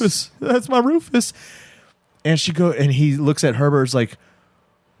Rufus. That's my Rufus. And he looks at Herbert's like,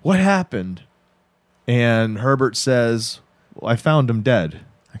 what happened? And Herbert says, well, I found him dead.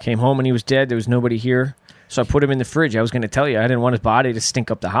 I came home and he was dead. There was nobody here. So I put him in the fridge. I was going to tell you, I didn't want his body to stink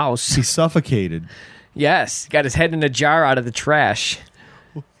up the house. He suffocated. Yes. Got his head in a jar out of the trash.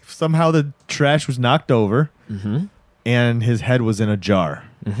 Somehow the trash was knocked over, and his head was in a jar.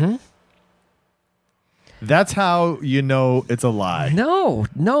 Mm-hmm. That's how you know it's a lie.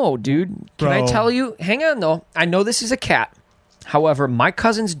 No, dude. Can I tell you? Hang on, though. I know this is a cat. However, my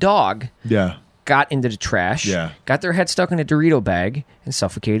cousin's dog got into the trash, got their head stuck in a Dorito bag, and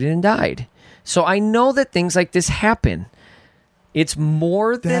suffocated and died. So I know that things like this happen. It's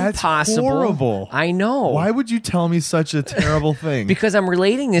more than possible. That's horrible. I know. Why would you tell me such a terrible thing? Because I'm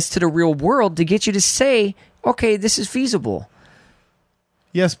relating this to the real world to get you to say, okay, this is feasible.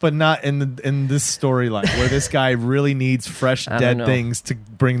 Yes, but not in this storyline where this guy really needs fresh dead things to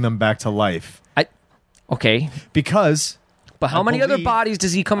bring them back to life. Okay. Because... But how many other bodies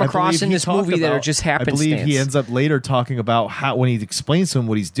does he come across in this movie that are just happenstance? I believe he ends up later talking about how, when he explains to him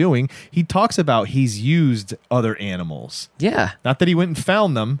what he's doing, he talks about he's used other animals. Yeah. Not that he went and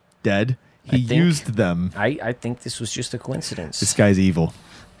found them dead. He used them. I think this was just a coincidence. This guy's evil.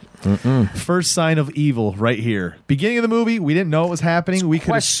 First sign of evil right here. Beginning of the movie, we didn't know what was happening. We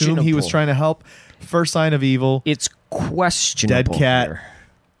could assume he was trying to help. First sign of evil. It's questionable. Dead cat. Here.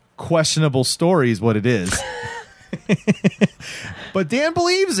 Questionable story is what it is. But Dan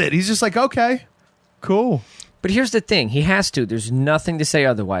believes it. He's just like, okay, cool. But here's the thing. He has to. There's nothing to say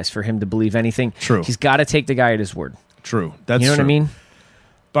otherwise for him to believe anything. True. He's got to take the guy at his word. True. That's You know true. what I mean?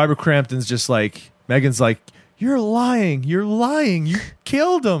 Barbara Crampton's just like, Megan's like, you're lying. You're lying. You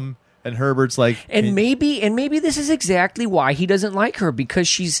killed him. And Herbert's like... And maybe this is exactly why he doesn't like her, because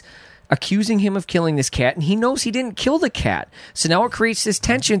she's accusing him of killing this cat, and he knows he didn't kill the cat. So now it creates this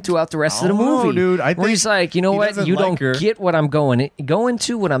tension throughout the rest of the movie. No, dude. I where think he's like, you know what? You don't get what I'm going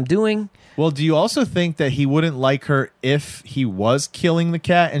to, what I'm doing. Well, do you also think that he wouldn't like her if he was killing the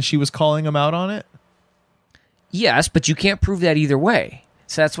cat and she was calling him out on it? Yes, but you can't prove that either way.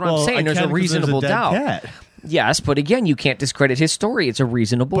 So that's what I'm saying. There's a reasonable doubt. Cat. Yes, but again, you can't discredit his story. It's a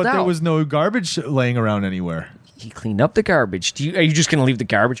reasonable doubt. But there was no garbage laying around anywhere. He cleaned up the garbage. Are you just going to leave the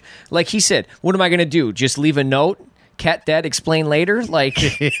garbage? Like he said, what am I going to do? Just leave a note? Cat dead, explain later? Like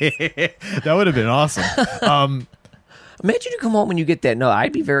that would have been awesome. Imagine you come home and you get that note.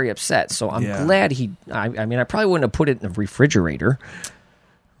 I'd be very upset. So I'm glad I mean, I probably wouldn't have put it in the refrigerator.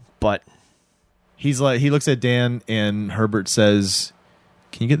 But he looks at Dan and Herbert says,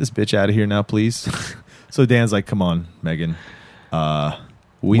 "Can you get this bitch out of here now, please?" So Dan's like, "Come on, Megan.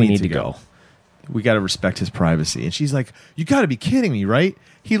 We need to go. We got to respect his privacy." And she's like, "You got to be kidding me, right?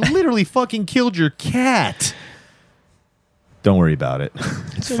 He literally fucking killed your cat." Don't worry about it.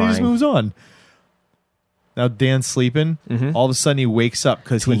 It's so fine. He just moves on. Now Dan's sleeping. Mm-hmm. All of a sudden he wakes up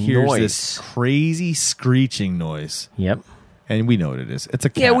because he hears this crazy screeching noise. Yep. And we know what it is. It's a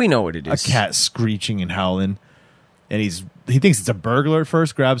cat. Yeah, we know what it is. A cat screeching and howling. And he thinks it's a burglar at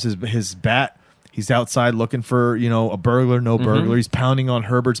first, grabs his bat. He's outside looking for, a burglar, no burglar. Mm-hmm. He's pounding on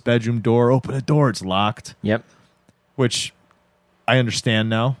Herbert's bedroom door. Open the door, it's locked. Yep. Which I understand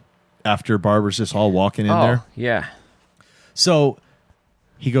now after Barbara's just all walking in there. Yeah. So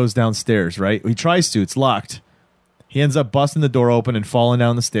he goes downstairs, right? He tries to, it's locked. He ends up busting the door open and falling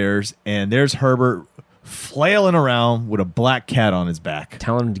down the stairs. And there's Herbert flailing around with a black cat on his back.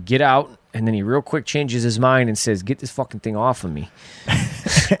 Telling him to get out. And then he real quick changes his mind and says, "Get this fucking thing off of me."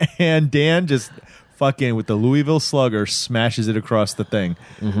 And Dan just fucking with the Louisville Slugger smashes it across the thing.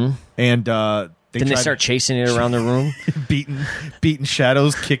 Mm-hmm. And then they start chasing it around the room. beating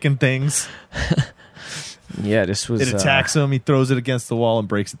shadows, kicking things. Yeah, this was... It attacks him. He throws it against the wall and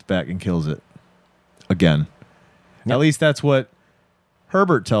breaks its back and kills it. Again. Yep. At least that's what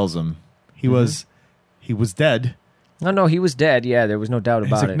Herbert tells him. He was dead. No, he was dead. Yeah, there was no doubt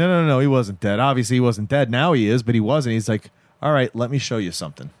He's about like, it. no, he wasn't dead. Obviously, he wasn't dead. Now he is, but he wasn't. He's like, all right, let me show you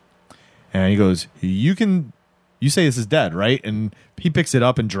something. And he goes, you say this is dead, right? And he picks it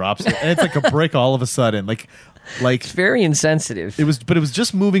up and drops it. And it's like a brick all of a sudden. Like It's very insensitive. But it was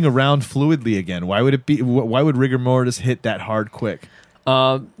just moving around fluidly again. Why would rigor mortis hit that hard quick?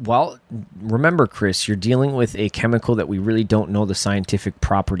 Well, remember, Chris, you're dealing with a chemical that we really don't know the scientific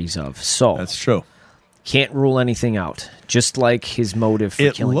properties of. So That's true. Can't rule anything out. Just like his motive for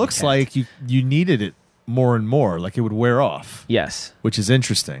It killing looks the cat. like you needed it more and more, like it would wear off. Yes. Which is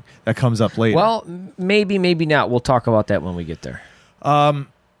interesting. That comes up later. Well, maybe not. We'll talk about that when we get there.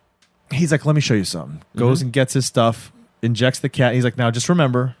 He's like, let me show you something. Goes and gets his stuff, injects the cat. He's like, now just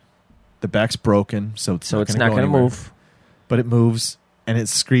remember, the back's broken, so it's not going to move. But it moves, and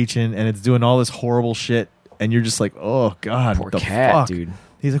it's screeching, and it's doing all this horrible shit, and you're just like, oh, God, Poor the cat, fuck? dude.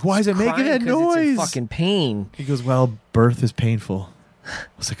 He's like, why is it making that noise? It's in fucking pain. He goes, well, birth is painful. I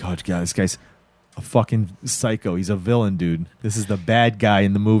was like, oh, God, this guy's a fucking psycho. He's a villain, dude. This is the bad guy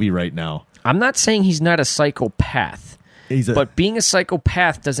in the movie right now. I'm not saying he's not a psychopath, but being a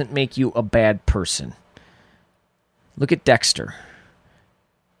psychopath doesn't make you a bad person. Look at Dexter.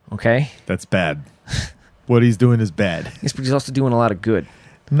 Okay? That's bad. What he's doing is bad. Yes, but he's also doing a lot of good.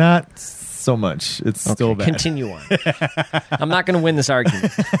 Not so much. It's still bad. Continue on. I'm not going to win this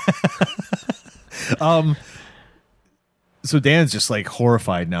argument. So Dan's just like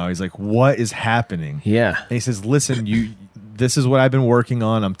horrified now. He's like, what is happening? Yeah. And he says, listen, this is what I've been working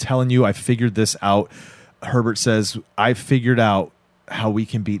on. I'm telling you, I figured this out. Herbert says, I figured out how we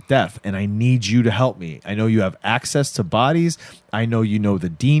can beat death, and I need you to help me. I know you have access to bodies. I know you know the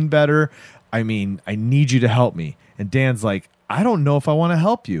dean better. I mean, I need you to help me. And Dan's like, I don't know if I want to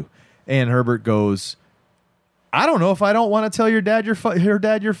help you. And Herbert goes, I don't know if I don't want to tell your dad you're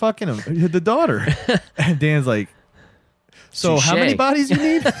fucking him, the daughter. And Dan's like, so Touché. How many bodies you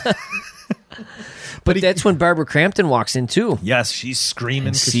need? But that's when Barbara Crampton walks in too. Yes, she's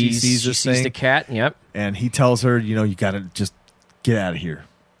screaming because She she sees this sees thing. the cat. Yep. And he tells her, you got to just get out of here.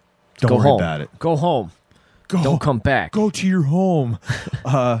 Don't Go worry home. about it. Go home. Don't come back. Go to your home.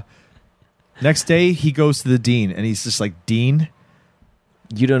 Next day, he goes to the dean, and he's just like, Dean,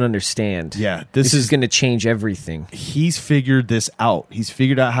 you don't understand. Yeah, this is going to change everything. He's figured this out. He's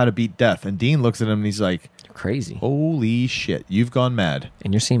figured out how to beat death. And Dean looks at him, and he's like, you're crazy. Holy shit, you've gone mad.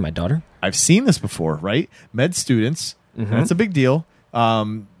 And you're seeing my daughter? I've seen this before, right? Med students, that's a big deal.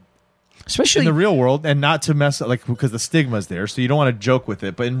 Especially in the real world, and not to mess up, like, because the stigma's there, so you don't want to joke with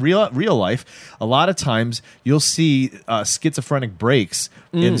it. But in real life, a lot of times you'll see schizophrenic breaks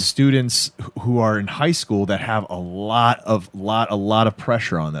in students who are in high school that have a lot of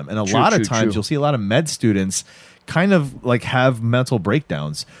pressure on them, and a lot of times you'll see a lot of med students kind of like have mental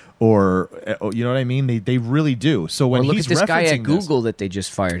breakdowns, or you know what I mean? They really do. So when look he's at this guy at referencing Google that they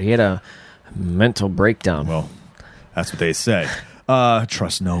just fired, he had a mental breakdown. Well, that's what they say.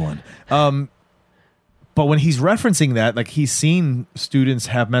 Trust no one. But when he's referencing that, like, he's seen students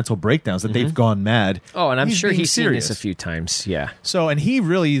have mental breakdowns, that they've gone mad. Oh, and I'm sure being he's seen serious. this a few times. Yeah. So, and he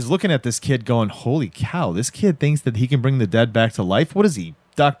really is looking at this kid going, holy cow, this kid thinks that he can bring the dead back to life. What is he,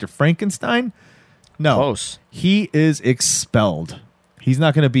 Dr. Frankenstein? No. Close. He is expelled. He's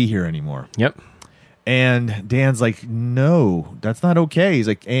not going to be here anymore. Yep. And Dan's like, no, that's not okay. He's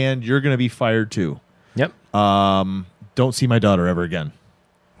like, and you're going to be fired too. Yep. Don't see my daughter ever again.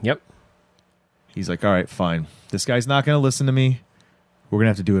 Yep. He's like, all right, fine. This guy's not going to listen to me. We're going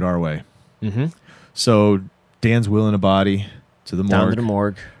to have to do it our way. Mm-hmm. So Dan's wheeling a body to the morgue. Down to the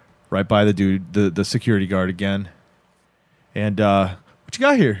morgue. Right by the dude, the security guard again. And what you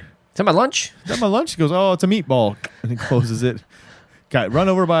got here? Is that my lunch? Is that my lunch? He goes, oh, it's a meatball. And he closes it. Got run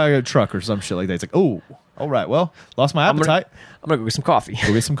over by a truck or some shit like that. He's like, oh, all right, well, lost my appetite. I'm going to go get some coffee.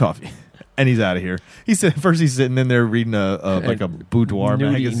 Go get some coffee. And he's out of here. He's sitting in there reading a boudoir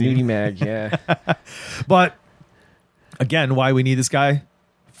magazine. Nudie mag, yeah. But again, why we need this guy?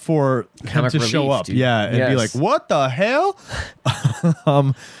 For him to show up, dude. yeah, and be like, "What the hell?"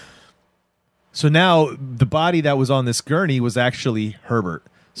 So now the body that was on this gurney was actually Herbert.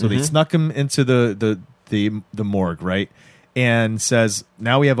 So they snuck him into the morgue, right? And says,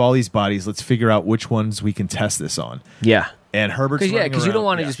 "Now we have all these bodies. Let's figure out which ones we can test this on." Yeah. And Herbert's because you don't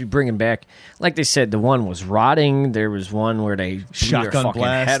want to just be bringing back, like they said, the one was rotting. There was one where they blew Shotgun their fucking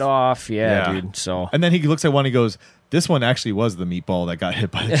blast. head off. Yeah, dude. So and then he looks at one. He goes, "This one actually was the meatball that got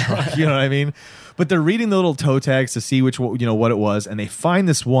hit by the truck." You know what I mean? But they're reading the little toe tags to see which what it was, and they find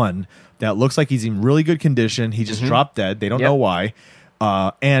this one that looks like he's in really good condition. He just dropped dead. They don't know why,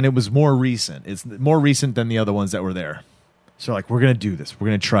 and it was more recent. It's more recent than the other ones that were there. So like, we're gonna do this. We're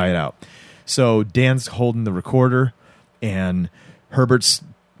gonna try it out. So Dan's holding the recorder. and Herbert's,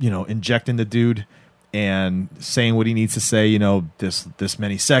 injecting the dude and saying what he needs to say, this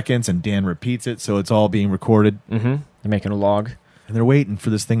many seconds, and Dan repeats it, so it's all being recorded. Mm-hmm. They're making a log. And they're waiting for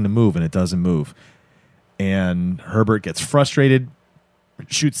this thing to move, and it doesn't move. And Herbert gets frustrated,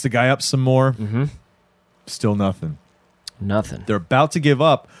 shoots the guy up some more. Mm-hmm. Still nothing. Nothing. They're about to give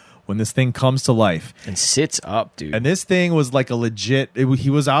up when this thing comes to life. And sits up, dude. And this thing was like a legit... he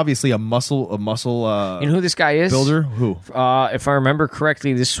was obviously a muscle... You know who this guy is? Builder? Who? If I remember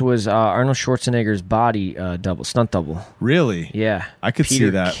correctly, this was Arnold Schwarzenegger's body stunt double. Really? Yeah. I could see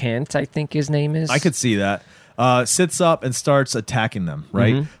that. Peter Kent, I think his name is. I could see that. Sits up and starts attacking them,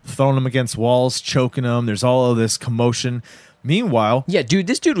 right? Mm-hmm. Throwing them against walls, choking them. There's all of this commotion. Meanwhile... Yeah, dude,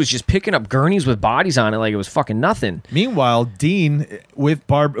 this dude was just picking up gurneys with bodies on it like it was fucking nothing. Meanwhile, Dean,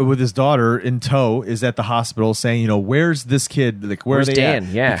 with his daughter in tow, is at the hospital saying, where's this kid? Like, where's Dan?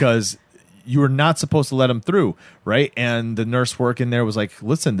 At? Yeah. Because you were not supposed to let him through, right? And the nurse working there was like,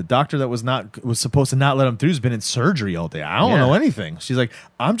 listen, the doctor that was supposed to not let him through has been in surgery all day. I don't know anything. She's like,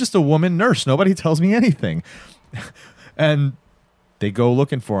 I'm just a woman nurse. Nobody tells me anything. And they go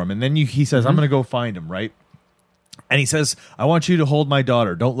looking for him. And then he says, I'm going to go find him, right? And he says, I want you to hold my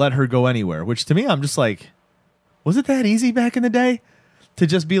daughter. Don't let her go anywhere. Which to me, I'm just like, was it that easy back in the day? To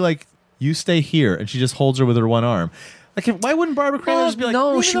just be like, you stay here. And she just holds her with her one arm. Like, why wouldn't Barbara Crampton just be like,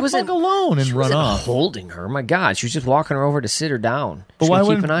 no, leave she the wasn't fuck alone and she run wasn't off? Holding her. My God, she was just walking her over to sit her down. But She's why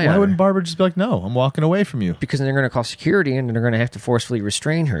gonna keep an eye on her. wouldn't Barbara just be like, no, I'm walking away from you? Because then they're going to call security and they're going to have to forcefully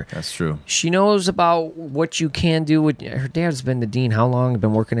restrain her. That's true. She knows about what you can do. Her dad's been the dean. How long?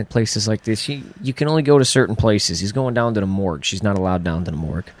 Been working at places like this. You can only go to certain places. He's going down to the morgue. She's not allowed down to the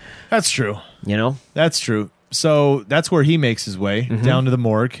morgue. That's true. That's true. So that's where he makes his way, down to the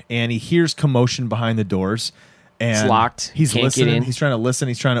morgue, and he hears commotion behind the doors. And it's locked. He's Can't listening. get in. He's trying to listen.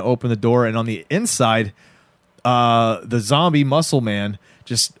 He's trying to open the door. And on the inside, the zombie muscle man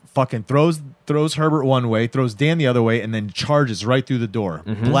just fucking throws Herbert one way, throws Dan the other way, and then charges right through the door.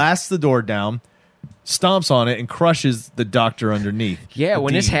 Blasts the door down, stomps on it, and crushes the doctor underneath. Yeah,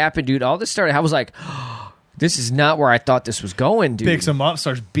 when this happened, dude, all this started, I was like, oh, this is not where I thought this was going, dude. Picks him up,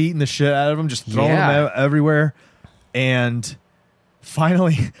 starts beating the shit out of him, just throwing him everywhere. And...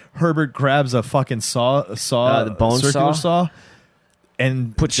 finally, Herbert grabs a fucking the bone circular saw,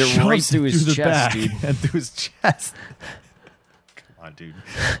 and puts it right through his chest, dude. And through his chest. Come on, dude.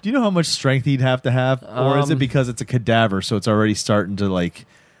 Do you know how much strength he'd have to have? Or is it because it's a cadaver, so it's already starting to like...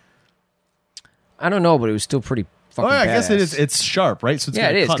 I don't know, but it was still pretty fucking I guess it badass. is. It's sharp, right? So it's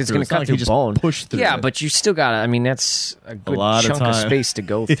it is, because it's going to cut through bone. Push through it. But you still got to... I mean, that's a good lot of chunk of time. space to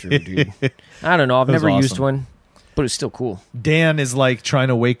go through, dude. I don't know. I've never used awesome. one. But it's still cool. Dan is like trying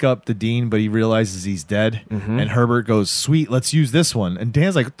to wake up the dean, but he realizes he's dead. And Herbert goes, sweet, let's use this one. And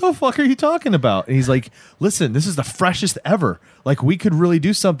Dan's like, what the fuck are you talking about? And he's like, listen, this is the freshest ever. Like, we could really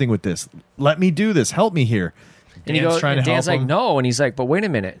do something with this. Let me do this. Help me here. And Dan's like, no. And he's like, but wait a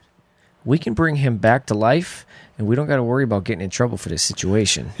minute. We can bring him back to life, and we don't got to worry about getting in trouble for this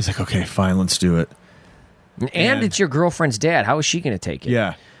situation. He's like, okay, fine, let's do it. And it's your girlfriend's dad. How is she going to take it?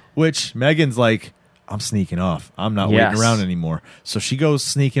 Yeah. Which Megan's like, I'm sneaking off. I'm not waiting around anymore. So she goes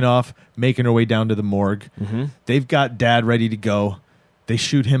sneaking off, making her way down to the morgue. They've got Dad ready to go. They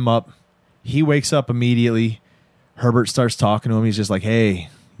shoot him up. He wakes up immediately. Herbert starts talking to him. He's just like, hey,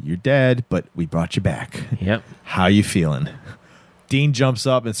 you're dead, but we brought you back. Yep. How you feeling? Dean jumps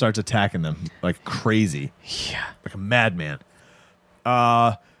up and starts attacking them like crazy. Yeah. Like a madman.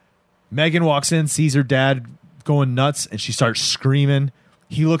 Megan walks in, sees her dad going nuts, and she starts screaming.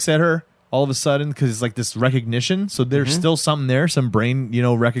 He looks at her. All of a sudden, because it's like this recognition, so there's still something there, some brain,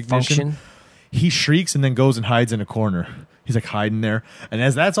 recognition. Function. He shrieks and then goes and hides in a corner. He's like hiding there, and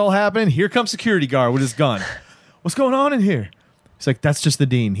as that's all happening, here comes security guard with his gun. What's going on in here? He's like, that's just the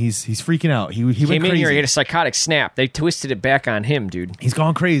dean. He's freaking out. He came went in crazy. here. He had a psychotic snap. They twisted it back on him, dude. He's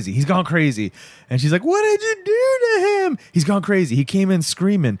gone crazy. He's gone crazy. And she's like, what did you do to him? He's gone crazy. He came in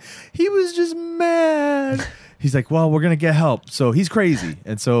screaming. He was just mad. He's like, well, we're going to get help. So he's crazy.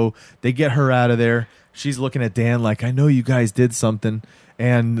 And so they get her out of there. She's looking at Dan like, I know you guys did something.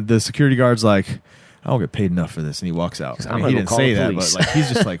 And the security guard's like, I don't get paid enough for this. And he walks out. I mean, he didn't say that, but like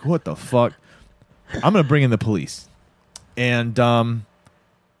he's just like, what the fuck? I'm going to bring in the police. And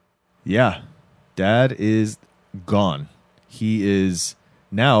yeah, Dad is gone. He is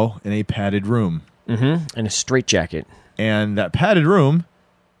now in a padded room. In a straitjacket. And that padded room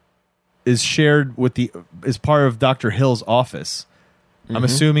is shared with is part of Dr. Hill's office. I'm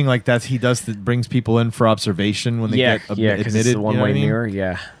assuming like brings people in for observation when they get admitted. It's the one-way mirror.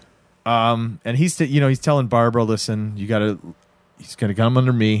 Yeah. And he's telling Barbara, listen, he's gonna come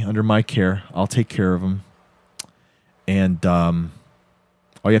under my care. I'll take care of him. And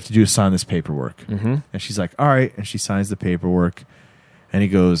all you have to do is sign this paperwork. Mm-hmm. And she's like, all right. And she signs the paperwork. And he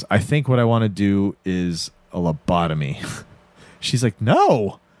goes, I think what I want to do is a lobotomy. She's like,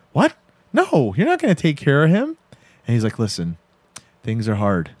 no. What? No, you're not going to take care of him. And he's like, listen, things are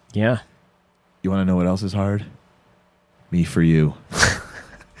hard. Yeah. You want to know what else is hard? Me for you.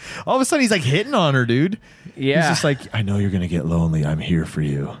 All of a sudden, he's like hitting on her, dude. Yeah. He's just like, I know you're going to get lonely. I'm here for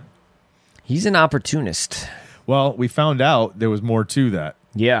you. He's an opportunist. Well, we found out there was more to that.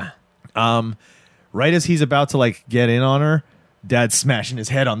 Yeah. Right as he's about to like get in on her, Dad's smashing his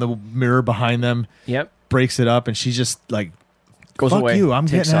head on the mirror behind them. Yep. Breaks it up, and she's just like, goes fuck away. you. I'm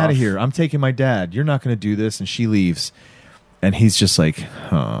Takes getting out off. of here. I'm taking my dad. You're not going to do this. And she leaves. And he's just like,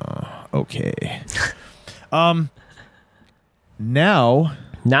 okay.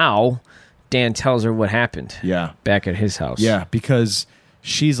 Now, Dan tells her what happened. yeah. Back at his house. Yeah, because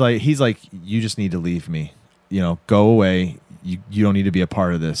he's like, you just need to leave me. You know, go away. You don't need to be a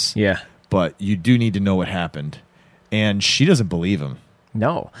part of this. Yeah. But you do need to know what happened. And she doesn't believe him.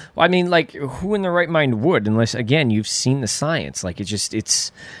 No. Well, I mean, like, who in their right mind would, unless, again, you've seen the science. Like,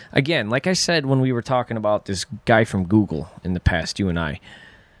 it's, again, like I said when we were talking about this guy from Google in the past, you and I,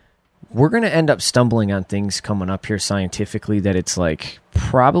 we're going to end up stumbling on things coming up here scientifically that it's, like,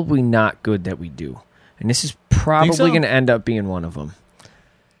 probably not good that we do. And this is probably so? going to end up being one of them.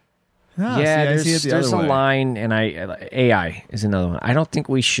 Ah, Yeah, see, I see it the there's other a way. line, and AI is another one. I don't think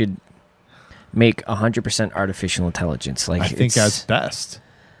we should make 100% artificial intelligence. Like, I think that's best.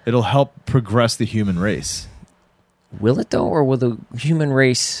 It'll help progress the human race. Will it though, or will the human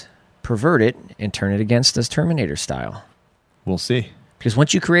race pervert it and turn it against us, Terminator style? We'll see. Because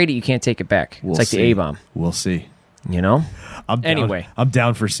once you create it, you can't take it back. We'll it's like see. the A-bomb, We'll see. you know? Anyway, I'm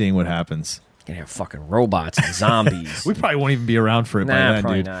down for seeing what happens. You're gonna have fucking robots and zombies. We probably won't even be around for it by Nah, then,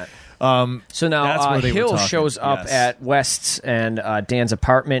 probably dude. not. So that's now where they were Hill talking. shows up Yes. at West's and Dan's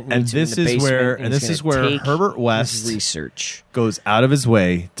apartment, And meets him in this the is basement, where- and and he's this is gonna where take Herbert his West research. Goes out of his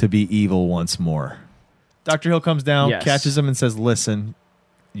way to be evil once more. Dr. Hill comes down, Yes. catches him, and says, listen,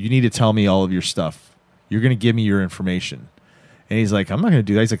 you need to tell me all of your stuff. You're going to give me your information. And he's like, I'm not going to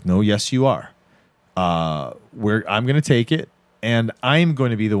do that. He's like, no, yes, you are. I'm going to take it, and I'm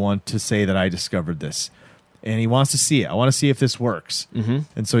going to be the one to say that I discovered this. And he wants to see it. I want to see if this works. Mm-hmm.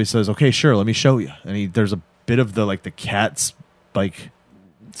 And so he says, okay, sure, let me show you. And there's a bit of the cat's like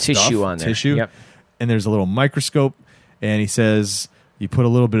Tissue stuff, on there. tissue. Yep. And there's a little microscope, and he says you put a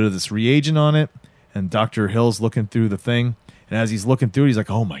little bit of this reagent on it, and Dr. Hill's looking through the thing, and as he's looking through it, he's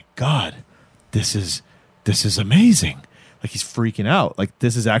like, oh my God, this is amazing. Like, he's freaking out. Like,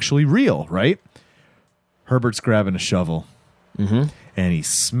 this is actually real, right? Herbert's grabbing a shovel, and he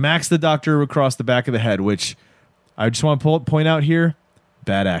smacks the doctor across the back of the head, which I just want to point out here,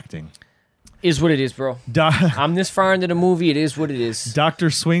 bad acting. Is what it is, bro. I'm this far into the movie. It is what it is. Doctor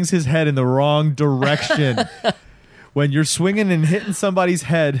swings his head in the wrong direction. When you're swinging and hitting somebody's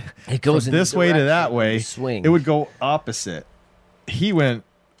head, It goes from in this the way to direction that of way, the swing. it would go opposite. He went,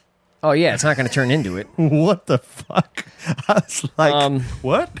 Oh yeah, it's not going to turn into it. what the fuck? I was like,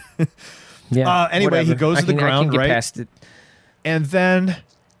 what? Yeah. Anyway, he whatever. goes to the I ground, can get right? Past it. And then,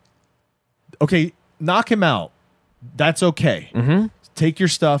 okay, knock him out. That's okay. Mm-hmm. Take your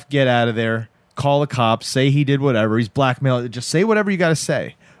stuff, get out of there, call the cops, say he did whatever. He's blackmailed. Just say whatever you got to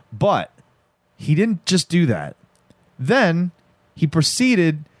say. But he didn't just do that. Then he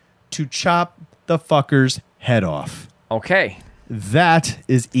proceeded to chop the fucker's head off. Okay. That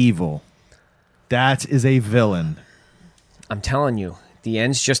is evil. That is a villain. I'm telling you, the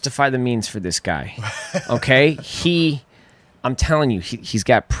ends justify the means for this guy. Okay? I'm telling you, he's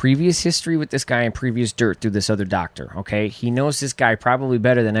got previous history with this guy and previous dirt through this other doctor. Okay? He knows this guy probably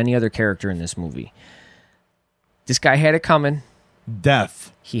better than any other character in this movie. This guy had it coming.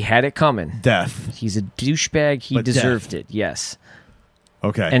 Death. He had it coming. Death. He's a douchebag. He But deserved death. it. Yes.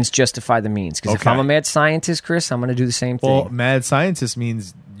 Okay. Ends justify the means. Because if Okay. I'm a mad scientist, Chris, I'm going to do the same thing. Well, mad scientist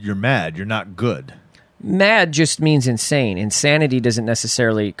means you're mad. You're not good. Mad just means insane. Insanity doesn't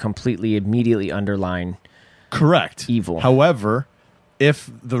necessarily completely immediately underline. Correct. Evil. However,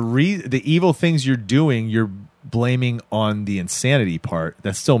 if the evil things you're doing, you're blaming on the insanity part,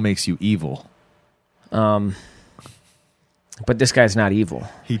 that still makes you evil. But this guy's not evil.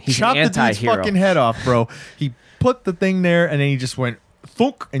 He's chopped an the dude's anti-hero. fucking head off, bro. He put the thing there, and then he just went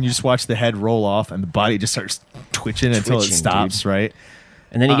thunk, and you just watch the head roll off, and the body just starts twitching until it Twitching, stops. dude. Right?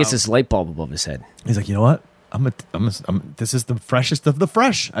 And then he gets this light bulb above his head. He's like, you know what? This is the freshest of the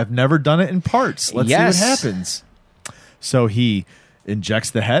fresh. I've never done it in parts. Let's Yes. see what happens. So he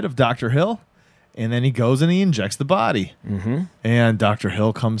injects the head of Dr. Hill, And then he goes and he injects the body. And Dr.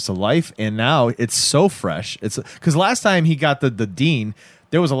 Hill comes to life. And now it's so fresh. It's because last time he got the dean,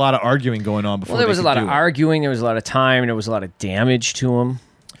 there was a lot of arguing going on before. Well, there was a lot of arguing. There was a lot of time. There was a lot of damage to him.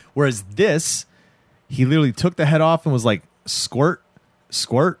 Whereas this, he literally took the head off and was like, squirt,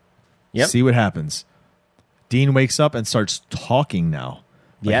 squirt, see what happens. Dean wakes up and starts talking now.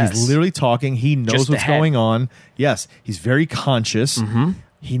 Like he's literally talking. He knows what's going on. Yes, he's very conscious.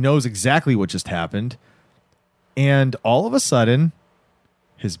 He knows exactly what just happened. And all of a sudden,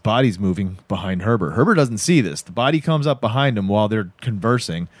 his body's moving behind Herbert. Herbert doesn't see this. The body comes up behind him while they're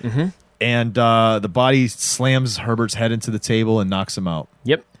conversing. And the body slams Herbert's head into the table and knocks him out.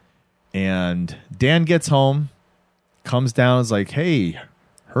 Yep. And Dan gets home, comes down, and is like, hey,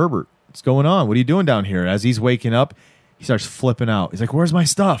 Herbert, what's going on? What are you doing down here? As he's waking up, he starts flipping out. He's like, where's my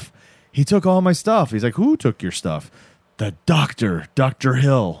stuff? He took all my stuff. He's like, who took your stuff? The doctor, Dr.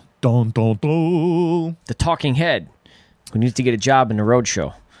 Hill. Dun, dun, dun. The talking head who needs to get a job in the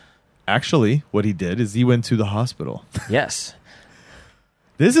roadshow. Actually, what he did is he went to the hospital. Yes.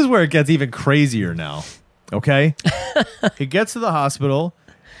 This is where it gets even crazier now. Okay? He gets to the hospital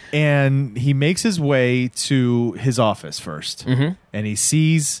and he makes his way to his office first. And he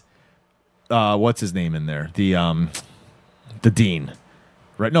sees what's his name in there? The dean.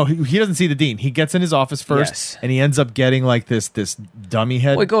 Right? No, he doesn't see the dean. He gets in his office first, and he ends up getting like this dummy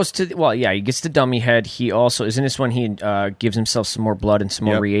head. Well, he gets the dummy head. He also isn't this when he gives himself some more blood and some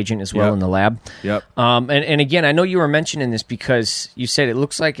more reagent as well in the lab. Yep. And again, I know you were mentioning this because you said it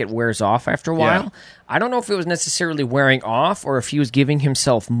looks like it wears off after a while. Yeah. I don't know if it was necessarily wearing off or if he was giving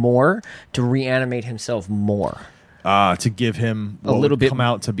himself more to reanimate himself more. To give him a little bit, come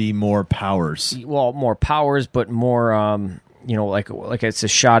out to be more powers. Well, more powers, but more. Like it's a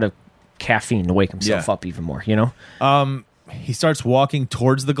shot of caffeine to wake himself up even more, He starts walking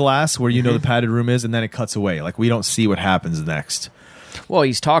towards the glass where the padded room is, and then it cuts away. Like, we don't see what happens next. Well,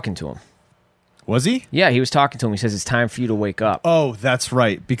 he's talking to him. Was he? Yeah, he was talking to him. He says, it's time for you to wake up. Oh, that's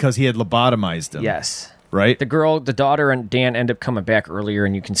right, because he had lobotomized him. Yes. Right? The daughter, and Dan end up coming back earlier,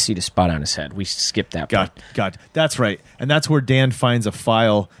 and you can see the spot on his head. We skipped that part. Got. That's right. And that's where Dan finds a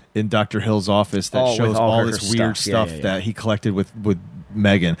file in Dr. Hill's office that shows all this weird stuff that he collected with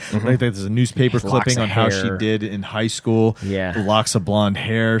Megan. Like there's a newspaper clipping on how she did in high school. Yeah. The locks of blonde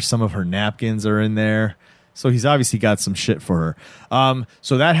hair. Some of her napkins are in there. So he's obviously got some shit for her.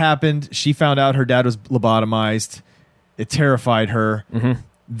 So that happened. She found out her dad was lobotomized. It terrified her.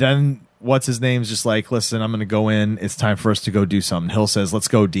 Then what's his name's just like, listen, I'm going to go in. It's time for us to go do something. Hill says, let's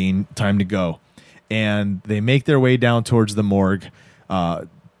go, Dean. Time to go. And they make their way down towards the morgue.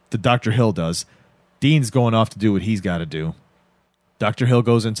 The Dr. Hill does. Dean's going off to do what he's got to do. Dr. Hill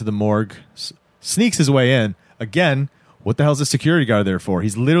goes into the morgue, sneaks his way in. Again, what the hell's the security guard there for?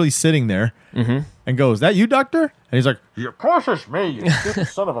 He's literally sitting there and goes, that you, doctor? And he's like, Of course it's me, you stupid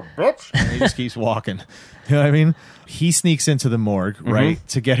son of a bitch. and he just keeps walking. You know what I mean? He sneaks into the morgue, right,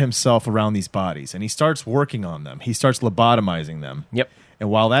 to get himself around these bodies. And he starts working on them. He starts lobotomizing them. Yep. And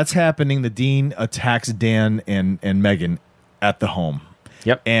while that's happening, the dean attacks Dan and Megan at the home.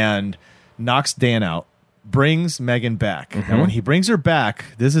 Yep. And knocks Dan out, brings Megan back. And when he brings her back,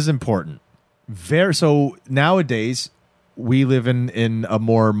 this is important. So nowadays, we live in a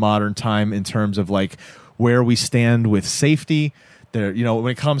more modern time in terms of like where we stand with safety. There,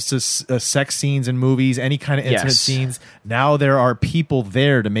 when it comes to sex scenes in movies, any kind of intimate scenes, now there are people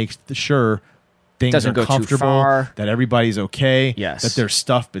there to make sure things doesn't are go comfortable, too far. that everybody's okay, Yes. that there's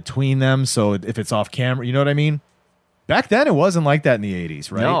stuff between them. So if it's off camera, you know what I mean? Back then, it wasn't like that in the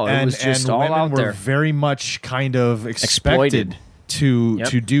 80s, right? No, it was just all women out were there. very much kind of expected Exploited.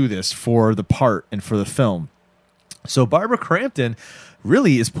 to do this for the part and for the film. So Barbara Crampton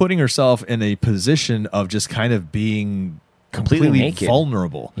really is putting herself in a position of just kind of being completely naked.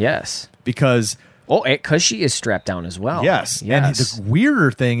 vulnerable. Yes. Because... because she is strapped down as well. Yes. And the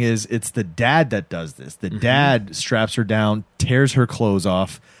weirder thing is it's the dad that does this. The dad straps her down, tears her clothes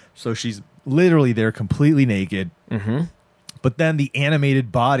off. So she's literally there completely naked. But then the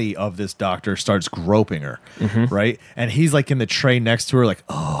animated body of this doctor starts groping her, right? And he's like in the tray next to her, like,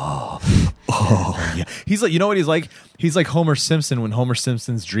 oh, yeah. He's like, you know what he's like? He's like Homer Simpson when Homer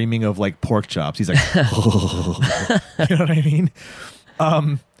Simpson's dreaming of like pork chops. He's like, oh. You know what I mean?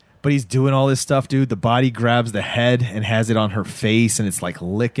 But he's doing all this stuff, dude. The body grabs the head and has it on her face, and it's like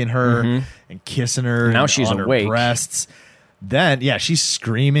licking her and kissing her. Now and she's on awake. her breasts. Then, she's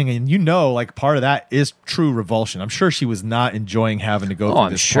screaming, and like part of that is true revulsion. I'm sure she was not enjoying having to go through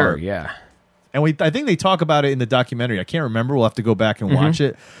I'm this sure, part. yeah. And I think they talk about it in the documentary. I can't remember. We'll have to go back and watch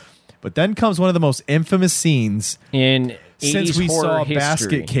it. But then comes one of the most infamous scenes In 80s since we horror saw history.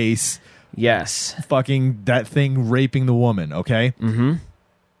 Basket Case Yes. fucking that thing raping the woman, okay? Mm-hmm.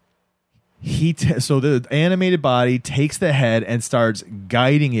 So the animated body takes the head and starts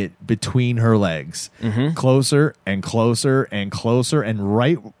guiding it between her legs, closer and closer and closer, and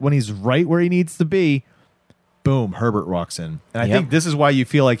right when he's right where he needs to be, boom, Herbert walks in. And I think this is why you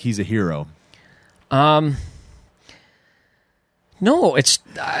feel like he's a hero. No, it's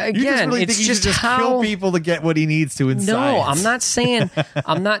again. It's just how kill people to get what he needs to in No, science. I'm not saying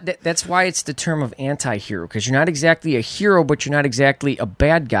I'm not. That's why it's the term of anti-hero, because you're not exactly a hero, but you're not exactly a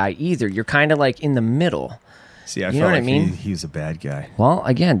bad guy either. You're kind of like in the middle. See, I You felt know what like I mean? he's a bad guy. Well,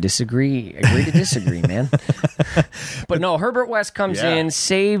 again, agree to disagree, man. But no, Herbert West comes in,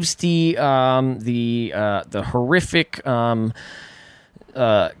 saves the horrific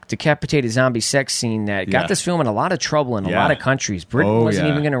decapitated zombie sex scene that got this film in a lot of trouble in a lot of countries. Britain wasn't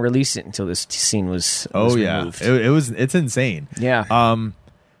even going to release it until this scene was removed. It's insane. Yeah.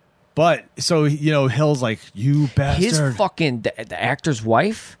 But so Hill's like, you bastard. His fucking the actor's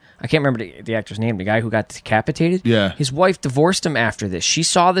wife. I can't remember the actor's name. The guy who got decapitated. Yeah. His wife divorced him after this. She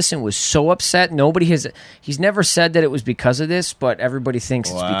saw this and was so upset. He's never said that it was because of this, but everybody thinks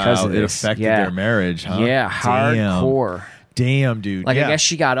it's because of this. It affected their marriage, huh? Yeah, hardcore. Damn, dude. I guess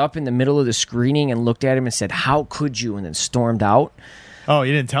she got up in the middle of the screening and looked at him and said, "How could you?" and then stormed out. Oh,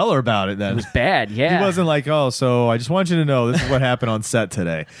 you didn't tell her about it then. It was bad, yeah. He wasn't like, "Oh, so I just want you to know this is what happened on set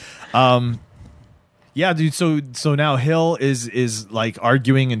today." Yeah, dude. So now Hill is like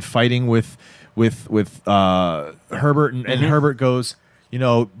arguing and fighting with Herbert, and Herbert goes,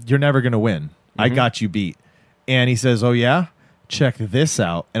 "You're never gonna win. I got you beat." And he says, "Oh yeah? Check this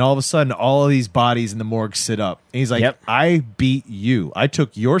out." And all of a sudden, all of these bodies in the morgue sit up. And he's like, I beat you. I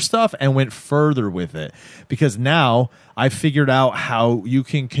took your stuff and went further with it, because now I figured out how you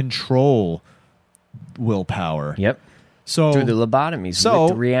can control willpower. Yep. So through the lobotomies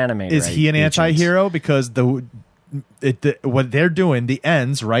with the reanimator. Is he an anti-hero? Because what they're doing, the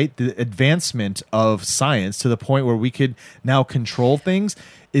ends, right? The advancement of science to the point where we could now control things.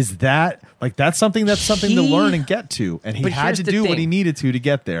 Is that's something to learn and get to, and he had to do what he needed to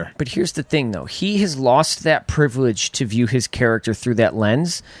get there. But here's the thing, though: he has lost that privilege to view his character through that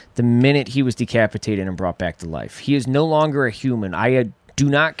lens the minute he was decapitated and brought back to life. He is no longer a human. I do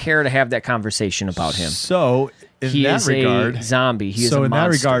not care to have that conversation about him. So he is a zombie. He is a monster.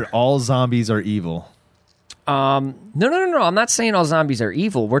 That regard, all zombies are evil. No. I'm not saying all zombies are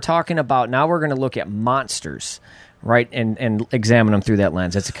evil. We're talking about now. We're going to look at monsters. Right, and examine him through that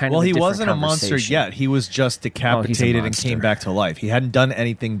lens. That's a kind of he wasn't a monster yet. He was just decapitated and came back to life. He hadn't done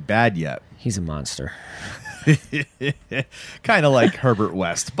anything bad yet. He's a monster. Kind of like Herbert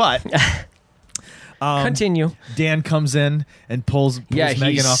West, but continue. Dan comes in and pulls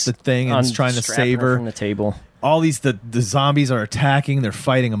Megan off the thing and is trying to save her from the table. All these the zombies are attacking. They're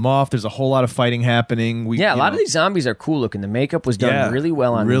fighting them off. There's a whole lot of fighting happening. A lot of these zombies are cool looking. The makeup was done really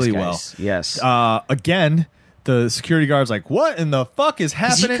well on these guys. Yes. Again, the security guard's like, "What in the fuck is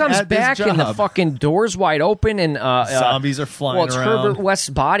happening?" He comes back and the fucking door's wide open and zombies are flying around. Well, it's Herbert West's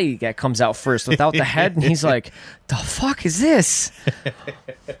body that comes out first without the head, and he's like, "The fuck is this?"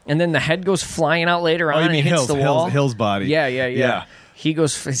 And then the head goes flying out later on and hits the wall. Hill's body. Yeah.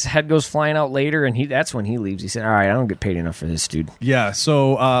 His head goes flying out later, and that's when he leaves. He said, "All right, I don't get paid enough for this, dude." Yeah.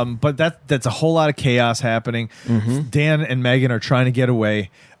 So, but that's a whole lot of chaos happening. Dan and Megan are trying to get away.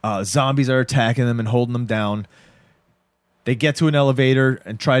 Zombies are attacking them and holding them down. They get to an elevator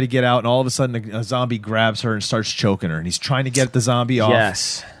and try to get out, and all of a sudden a zombie grabs her and starts choking her. And he's trying to get the zombie off.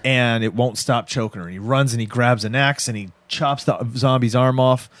 Yes. And it won't stop choking her. And he runs and he grabs an axe and he chops the zombie's arm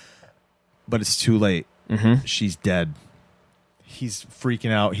off. But it's too late. She's dead. He's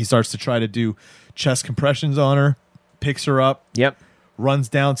freaking out. He starts to try to do chest compressions on her, picks her up. Yep. Runs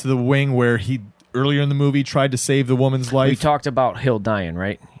down to the wing where he earlier in the movie tried to save the woman's life. We talked about Hill dying,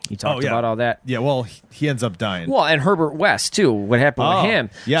 right? You talked about all that. Yeah, well, he ends up dying. Well, and Herbert West, too. What happened with him.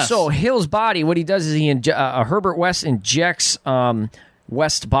 Yes. So Hill's body, what he does is Herbert West injects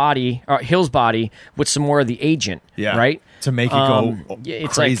Hill's body with some more of the agent, right? To make it go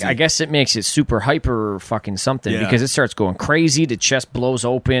it's crazy. Like, I guess it makes it super hyper fucking something because it starts going crazy. The chest blows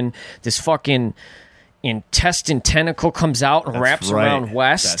open. This fucking intestine tentacle comes out and wraps around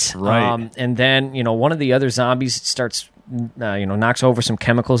West. That's right. And then, one of the other zombies starts, knocks over some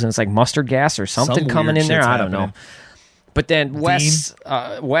chemicals, and it's like mustard gas or something coming in there. I don't know. But then West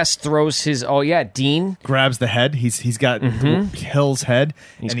throws his. Dean grabs the head. He's got Hill's head,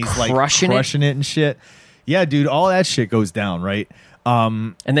 and he's like crushing it and shit. Yeah, dude, all that shit goes down, right?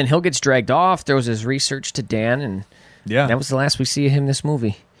 And then Hill gets dragged off, throws his research to Dan, and that was the last we see of him in this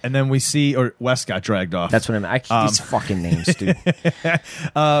movie. And then we see, or West got dragged off. That's what I mean. These fucking names, dude.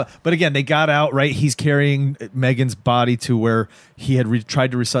 But again, they got out, right? He's carrying Megan's body to where he had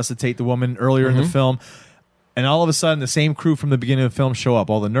tried to resuscitate the woman earlier in the film. And all of a sudden, the same crew from the beginning of the film show up.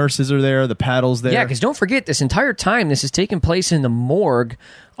 All the nurses are there, the paddles there. Yeah, because don't forget, this entire time, this is taking place in the morgue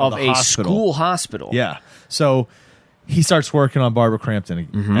of a school hospital. Yeah. So he starts working on Barbara Crampton.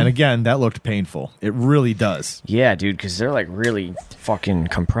 And again, that looked painful. It really does. Yeah, dude, because they're like really fucking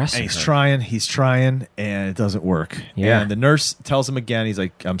compressing. And he's trying, and it doesn't work. Yeah. And the nurse tells him again, he's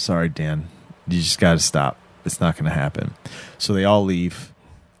like, I'm sorry, Dan. You just got to stop. It's not going to happen. So they all leave.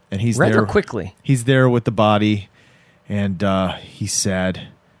 And he's rather there quickly. He's there with the body, and he's sad,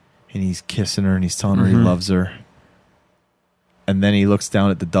 and he's kissing her, and he's telling her he loves her. And then he looks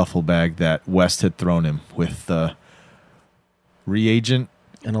down at the duffel bag that West had thrown him with the reagent.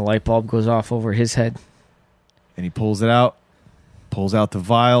 And a light bulb goes off over his head. And he pulls it out, pulls out the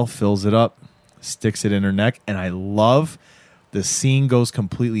vial, fills it up, sticks it in her neck. And I love the scene goes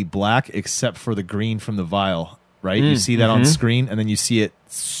completely black except for the green from the vial, right? You see that on screen, and then you see it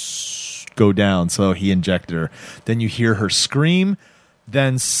go down. So he injected her. Then you hear her scream,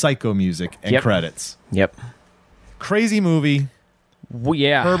 then psycho music and credits. Yep. Crazy movie. Well,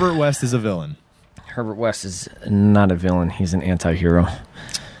 yeah. Herbert West is a villain. Herbert West is not a villain. He's an anti-hero.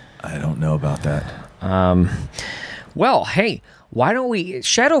 I don't know about that. Well, hey, why don't we,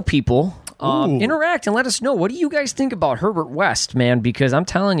 Shadow People, interact and let us know. What do you guys think about Herbert West, man? Because I'm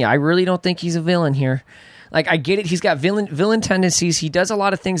telling you, I really don't think he's a villain here. Like, I get it. He's got villain tendencies. He does a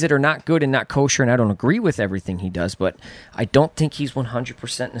lot of things that are not good and not kosher, and I don't agree with everything he does, but I don't think he's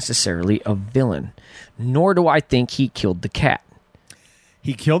 100% necessarily a villain. Nor do I think he killed the cat.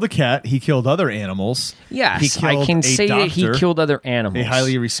 He killed a cat. He killed other animals. Yes, I can say that he killed other animals. A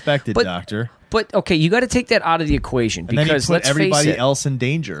highly respected doctor. But, okay, you got to take that out of the equation. And because then he put everybody face it, else in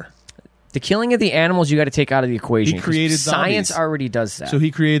danger. The killing of the animals you got to take out of the equation. He created science zombies. already does that. So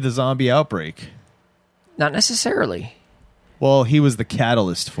he created the zombie outbreak. Not necessarily. Well, he was the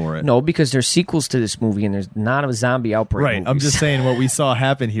catalyst for it. No, because there's sequels to this movie, and there's not a zombie outbreak. Right. movies. I'm just saying what we saw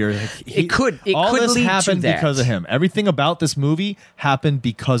happen here. It could all this lead happened to that. because of him. Everything about this movie happened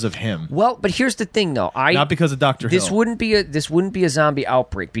because of him. Well, but here's the thing, though. Not because of Dr. This Hill. wouldn't be a zombie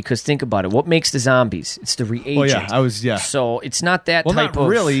outbreak, because think about it. What makes the zombies? It's the reagent. Oh yeah, So it's not that well, type not of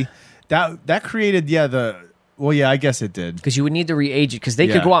really. That created Well, yeah, I guess it did. Because you would need the reagent, because they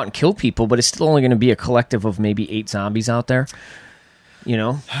could go out and kill people, but it's still only going to be a collective of maybe 8 zombies out there. You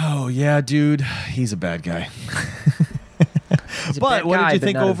know? Oh, yeah, dude. He's a bad guy. But what did you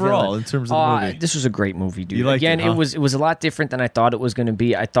think overall in terms of the movie? This was a great movie, dude. You liked Again, it, huh? it was a lot different than I thought it was going to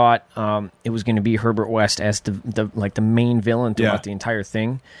be. I thought it was going to be Herbert West as the main villain throughout the entire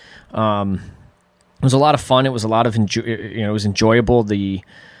thing. It was a lot of fun. It was a lot of it was enjoyable. The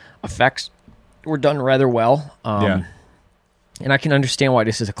effects were done rather well. And I can understand why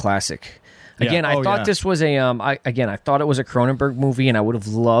this is a classic. Again, I thought this was a. I thought it was a Cronenberg movie, and I would have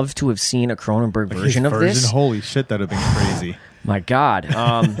loved to have seen a Cronenberg version of this. Holy shit, that would have been crazy. My God.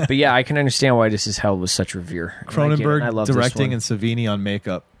 But yeah, I can understand why this is held with such revere. Cronenberg I love directing and Savini on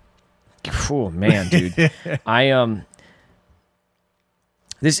makeup. Oh man, dude.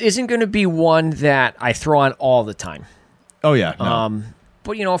 This isn't going to be one that I throw on all the time. Oh yeah. No.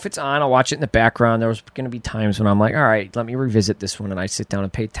 But, if it's on, I'll watch it in the background. There was going to be times when I'm like, all right, let me revisit this one, and I sit down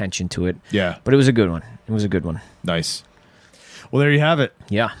and pay attention to it. Yeah. But it was a good one. It was a good one. Nice. Well, there you have it.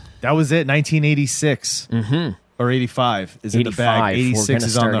 Yeah. That was it, 1986. Mm-hmm. Or 85 is in the bag. 86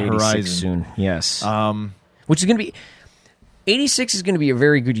 is on the horizon. Soon. Yes. Which is going to be... 86 is going to be a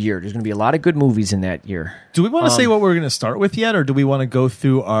very good year. There's going to be a lot of good movies in that year. Do we want to say what we're going to start with yet, or do we want to go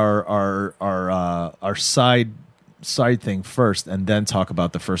through our side thing first and then talk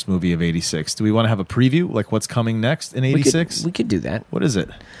about the first movie of 86? Do we want to have a preview, like what's coming next in 86? We could do that. What is it?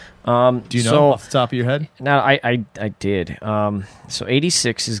 Do you know off the top of your head? No, I did. So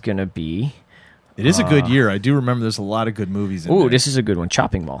 86 is going to be... It is a good year. I do remember there's a lot of good movies in there. Ooh, this is a good one.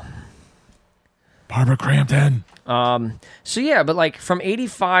 Chopping Mall. Barbara Crampton. So yeah, but like from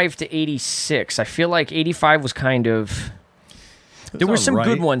 85 to 86, I feel like 85 was kind of... There were some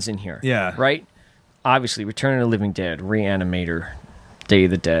good ones in here. Yeah. Right? Obviously, Return of the Living Dead, Reanimator, Day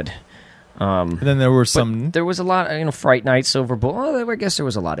of the Dead. And then there were some... There was a lot, Fright Night, Silver Bullet. Oh, I guess there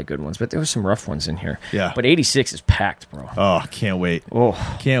was a lot of good ones, but there were some rough ones in here. Yeah. But 86 is packed, bro. Oh, can't wait. Oh.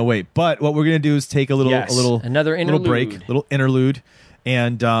 Can't wait. But what we're going to do is take another interlude. Little interlude.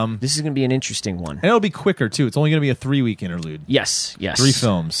 And this is going to be an interesting one. And it'll be quicker, too. It's only going to be a 3-week interlude. Yes. 3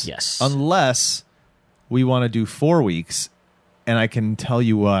 films. Yes. Unless we want to do 4 weeks, and I can tell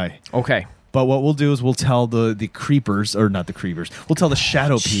you why. Okay. But what we'll do is we'll tell the creepers, or not the creepers. We'll tell the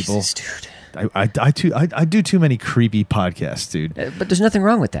shadow people. Jesus, dude. I do too many creepy podcasts, dude. But there's nothing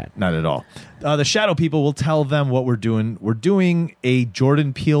wrong with that. Not at all. The shadow people will tell them what we're doing. We're doing a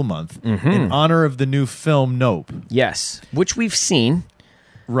Jordan Peele month in honor of the new film Nope. Yes, which we've seen.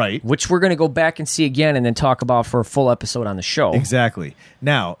 Right. Which we're going to go back and see again and then talk about for a full episode on the show. Exactly.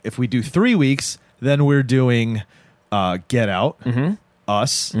 Now, if we do 3 weeks, then we're doing Get Out,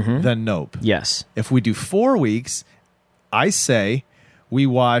 Us, then Nope. Yes. If we do 4 weeks, I say we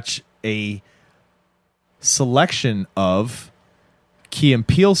watch a selection of Key and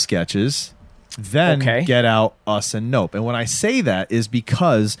Peele sketches, then Get Out, Us, and Nope. And when I say that is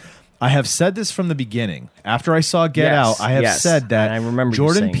because I have said this from the beginning. After I saw Get Out, I have said that I remember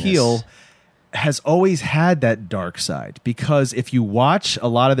Jordan you saying Peele this. has always had that dark side, because if you watch a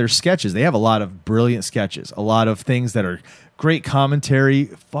lot of their sketches, they have a lot of brilliant sketches, a lot of things that are great commentary,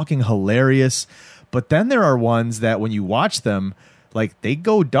 fucking hilarious. But then there are ones that when you watch them, like they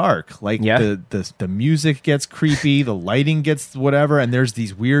go dark, like the music gets creepy, the lighting gets whatever, and there's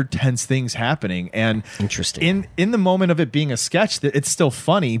these weird tense things happening. And interesting in the moment of it being a sketch, that it's still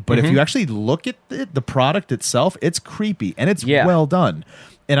funny, but if you actually look at the product itself, it's creepy and it's well done.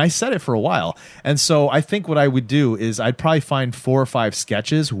 And I said it for a while. And so I think what I would do is I'd probably find 4 or 5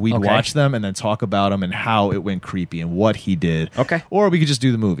 sketches, we'd watch them and then talk about them and how it went creepy and what he did. Or we could just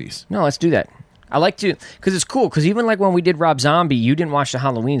do the movies. No, let's do that. I like to, because it's cool, because even like when we did Rob Zombie, you didn't watch the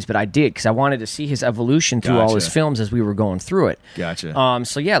Halloweens, but I did, because I wanted to see his evolution through all his films as we were going through it. Gotcha.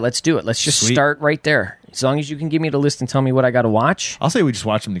 So yeah, let's do it. Let's just start right there. As long as you can give me the list and tell me what I got to watch. I'll say we just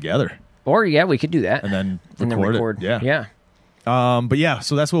watch them together. Or yeah, we could do that. And then record it. Yeah. But yeah,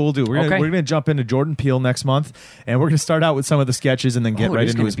 so that's what we'll do. We're gonna jump into Jordan Peele next month, and we're gonna start out with some of the sketches and then get right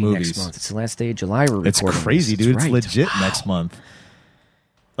into his movies. Next month. It's the last day of July. We're it's crazy, dude. It's legit next month.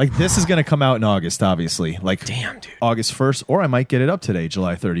 Like, this is going to come out in August, obviously. Like, damn, dude. August 1st, or I might get it up today,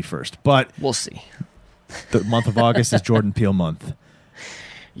 July 31st. But we'll see. The month of August is Jordan Peele month.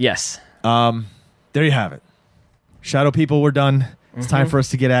 Yes. There you have it. Shadow people, we're done. It's time for us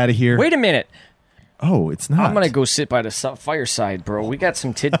to get out of here. Wait a minute. Oh, it's not. I'm going to go sit by the fireside, bro. We got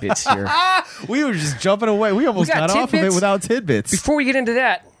some tidbits here. We were just jumping away. We almost got off of it without tidbits. Before we get into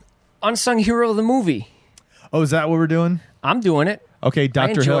that, unsung hero of the movie. Oh, is that what we're doing? I'm doing it. Okay,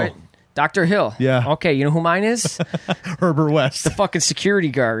 Dr. Hill. It. Dr. Hill. Yeah. Okay, you know who mine is? Herbert West. The fucking security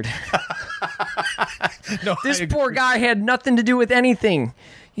guard. No, this poor guy had nothing to do with anything.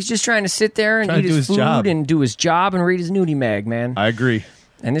 He's just trying to sit there and eat his food and do his job and read his nudie mag, man. I agree.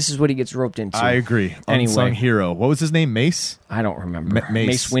 And this is what he gets roped into. I agree. Anyway. Unsung hero. What was his name? Mace? I don't remember.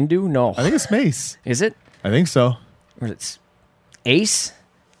 Mace Windu? No. I think it's Mace. Is it? I think so. Or is it Ace?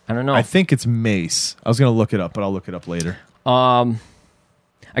 I don't know. I think it's Mace. I was going to look it up, but I'll look it up later.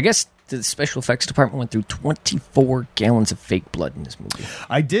 I guess the special effects department went through 24 gallons of fake blood in this movie.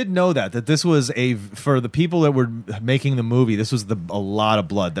 I did know that this was for the people that were making the movie, this was a lot of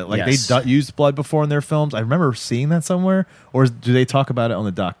blood. That they used blood before in their films. I remember seeing that somewhere. Or do they talk about it on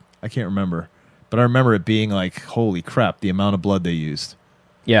the doc? I can't remember. But I remember it being like, holy crap, the amount of blood they used.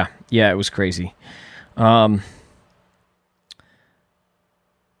 Yeah, it was crazy.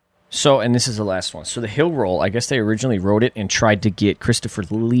 So, and this is the last one. So the Hill role, I guess they originally wrote it and tried to get Christopher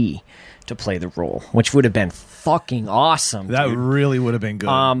Lee to play the role, which would have been fucking awesome. That really would have been good.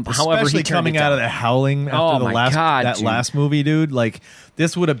 However, especially coming out of the Howling after last movie, dude. Like,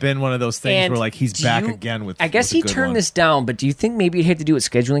 this would have been one of those things where like he's back again with. I guess he turned this down, but do you think maybe it had to do with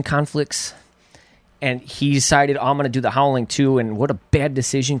scheduling conflicts? And he decided, I'm going to do the Howling too, and what a bad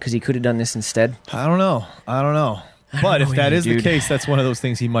decision because he could have done this instead. I don't know. But if that is the case, that's one of those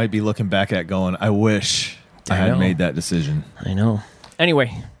things he might be looking back at going, I wish I had made that decision. I know.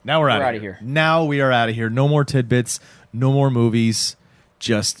 Anyway, now we're out of here. Now we are out of here. No more tidbits. No more movies.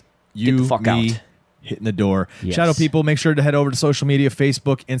 Just you, get the fuck me, out. hitting the door. Yes. Shadow people, make sure to head over to social media,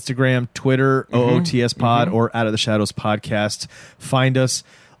 Facebook, Instagram, Twitter, OOTS Pod, or Out of the Shadows Podcast. Find us,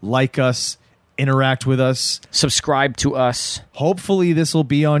 like us, interact with us, subscribe to us. Hopefully this will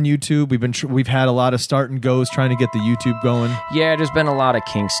be on YouTube. We've had a lot of start and goes trying to get the YouTube going. Yeah, there's been a lot of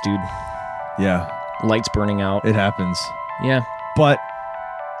kinks, dude. Yeah. Lights burning out. It happens. Yeah. But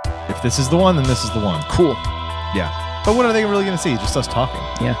if this is the one, then this is the one. Cool. Yeah. But what are they really going to see? Just us talking.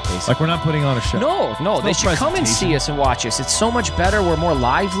 Yeah, basically. Like, we're not putting on a show. No. They should come and see us and watch us. It's so much better. We're more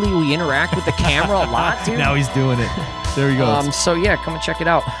lively. We interact with the camera a lot, dude. Now he's doing it. There he goes. So, yeah, come and check it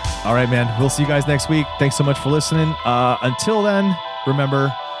out. All right, man. We'll see you guys next week. Thanks so much for listening. Until then,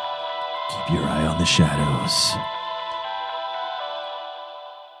 remember, keep your eye on the shadows.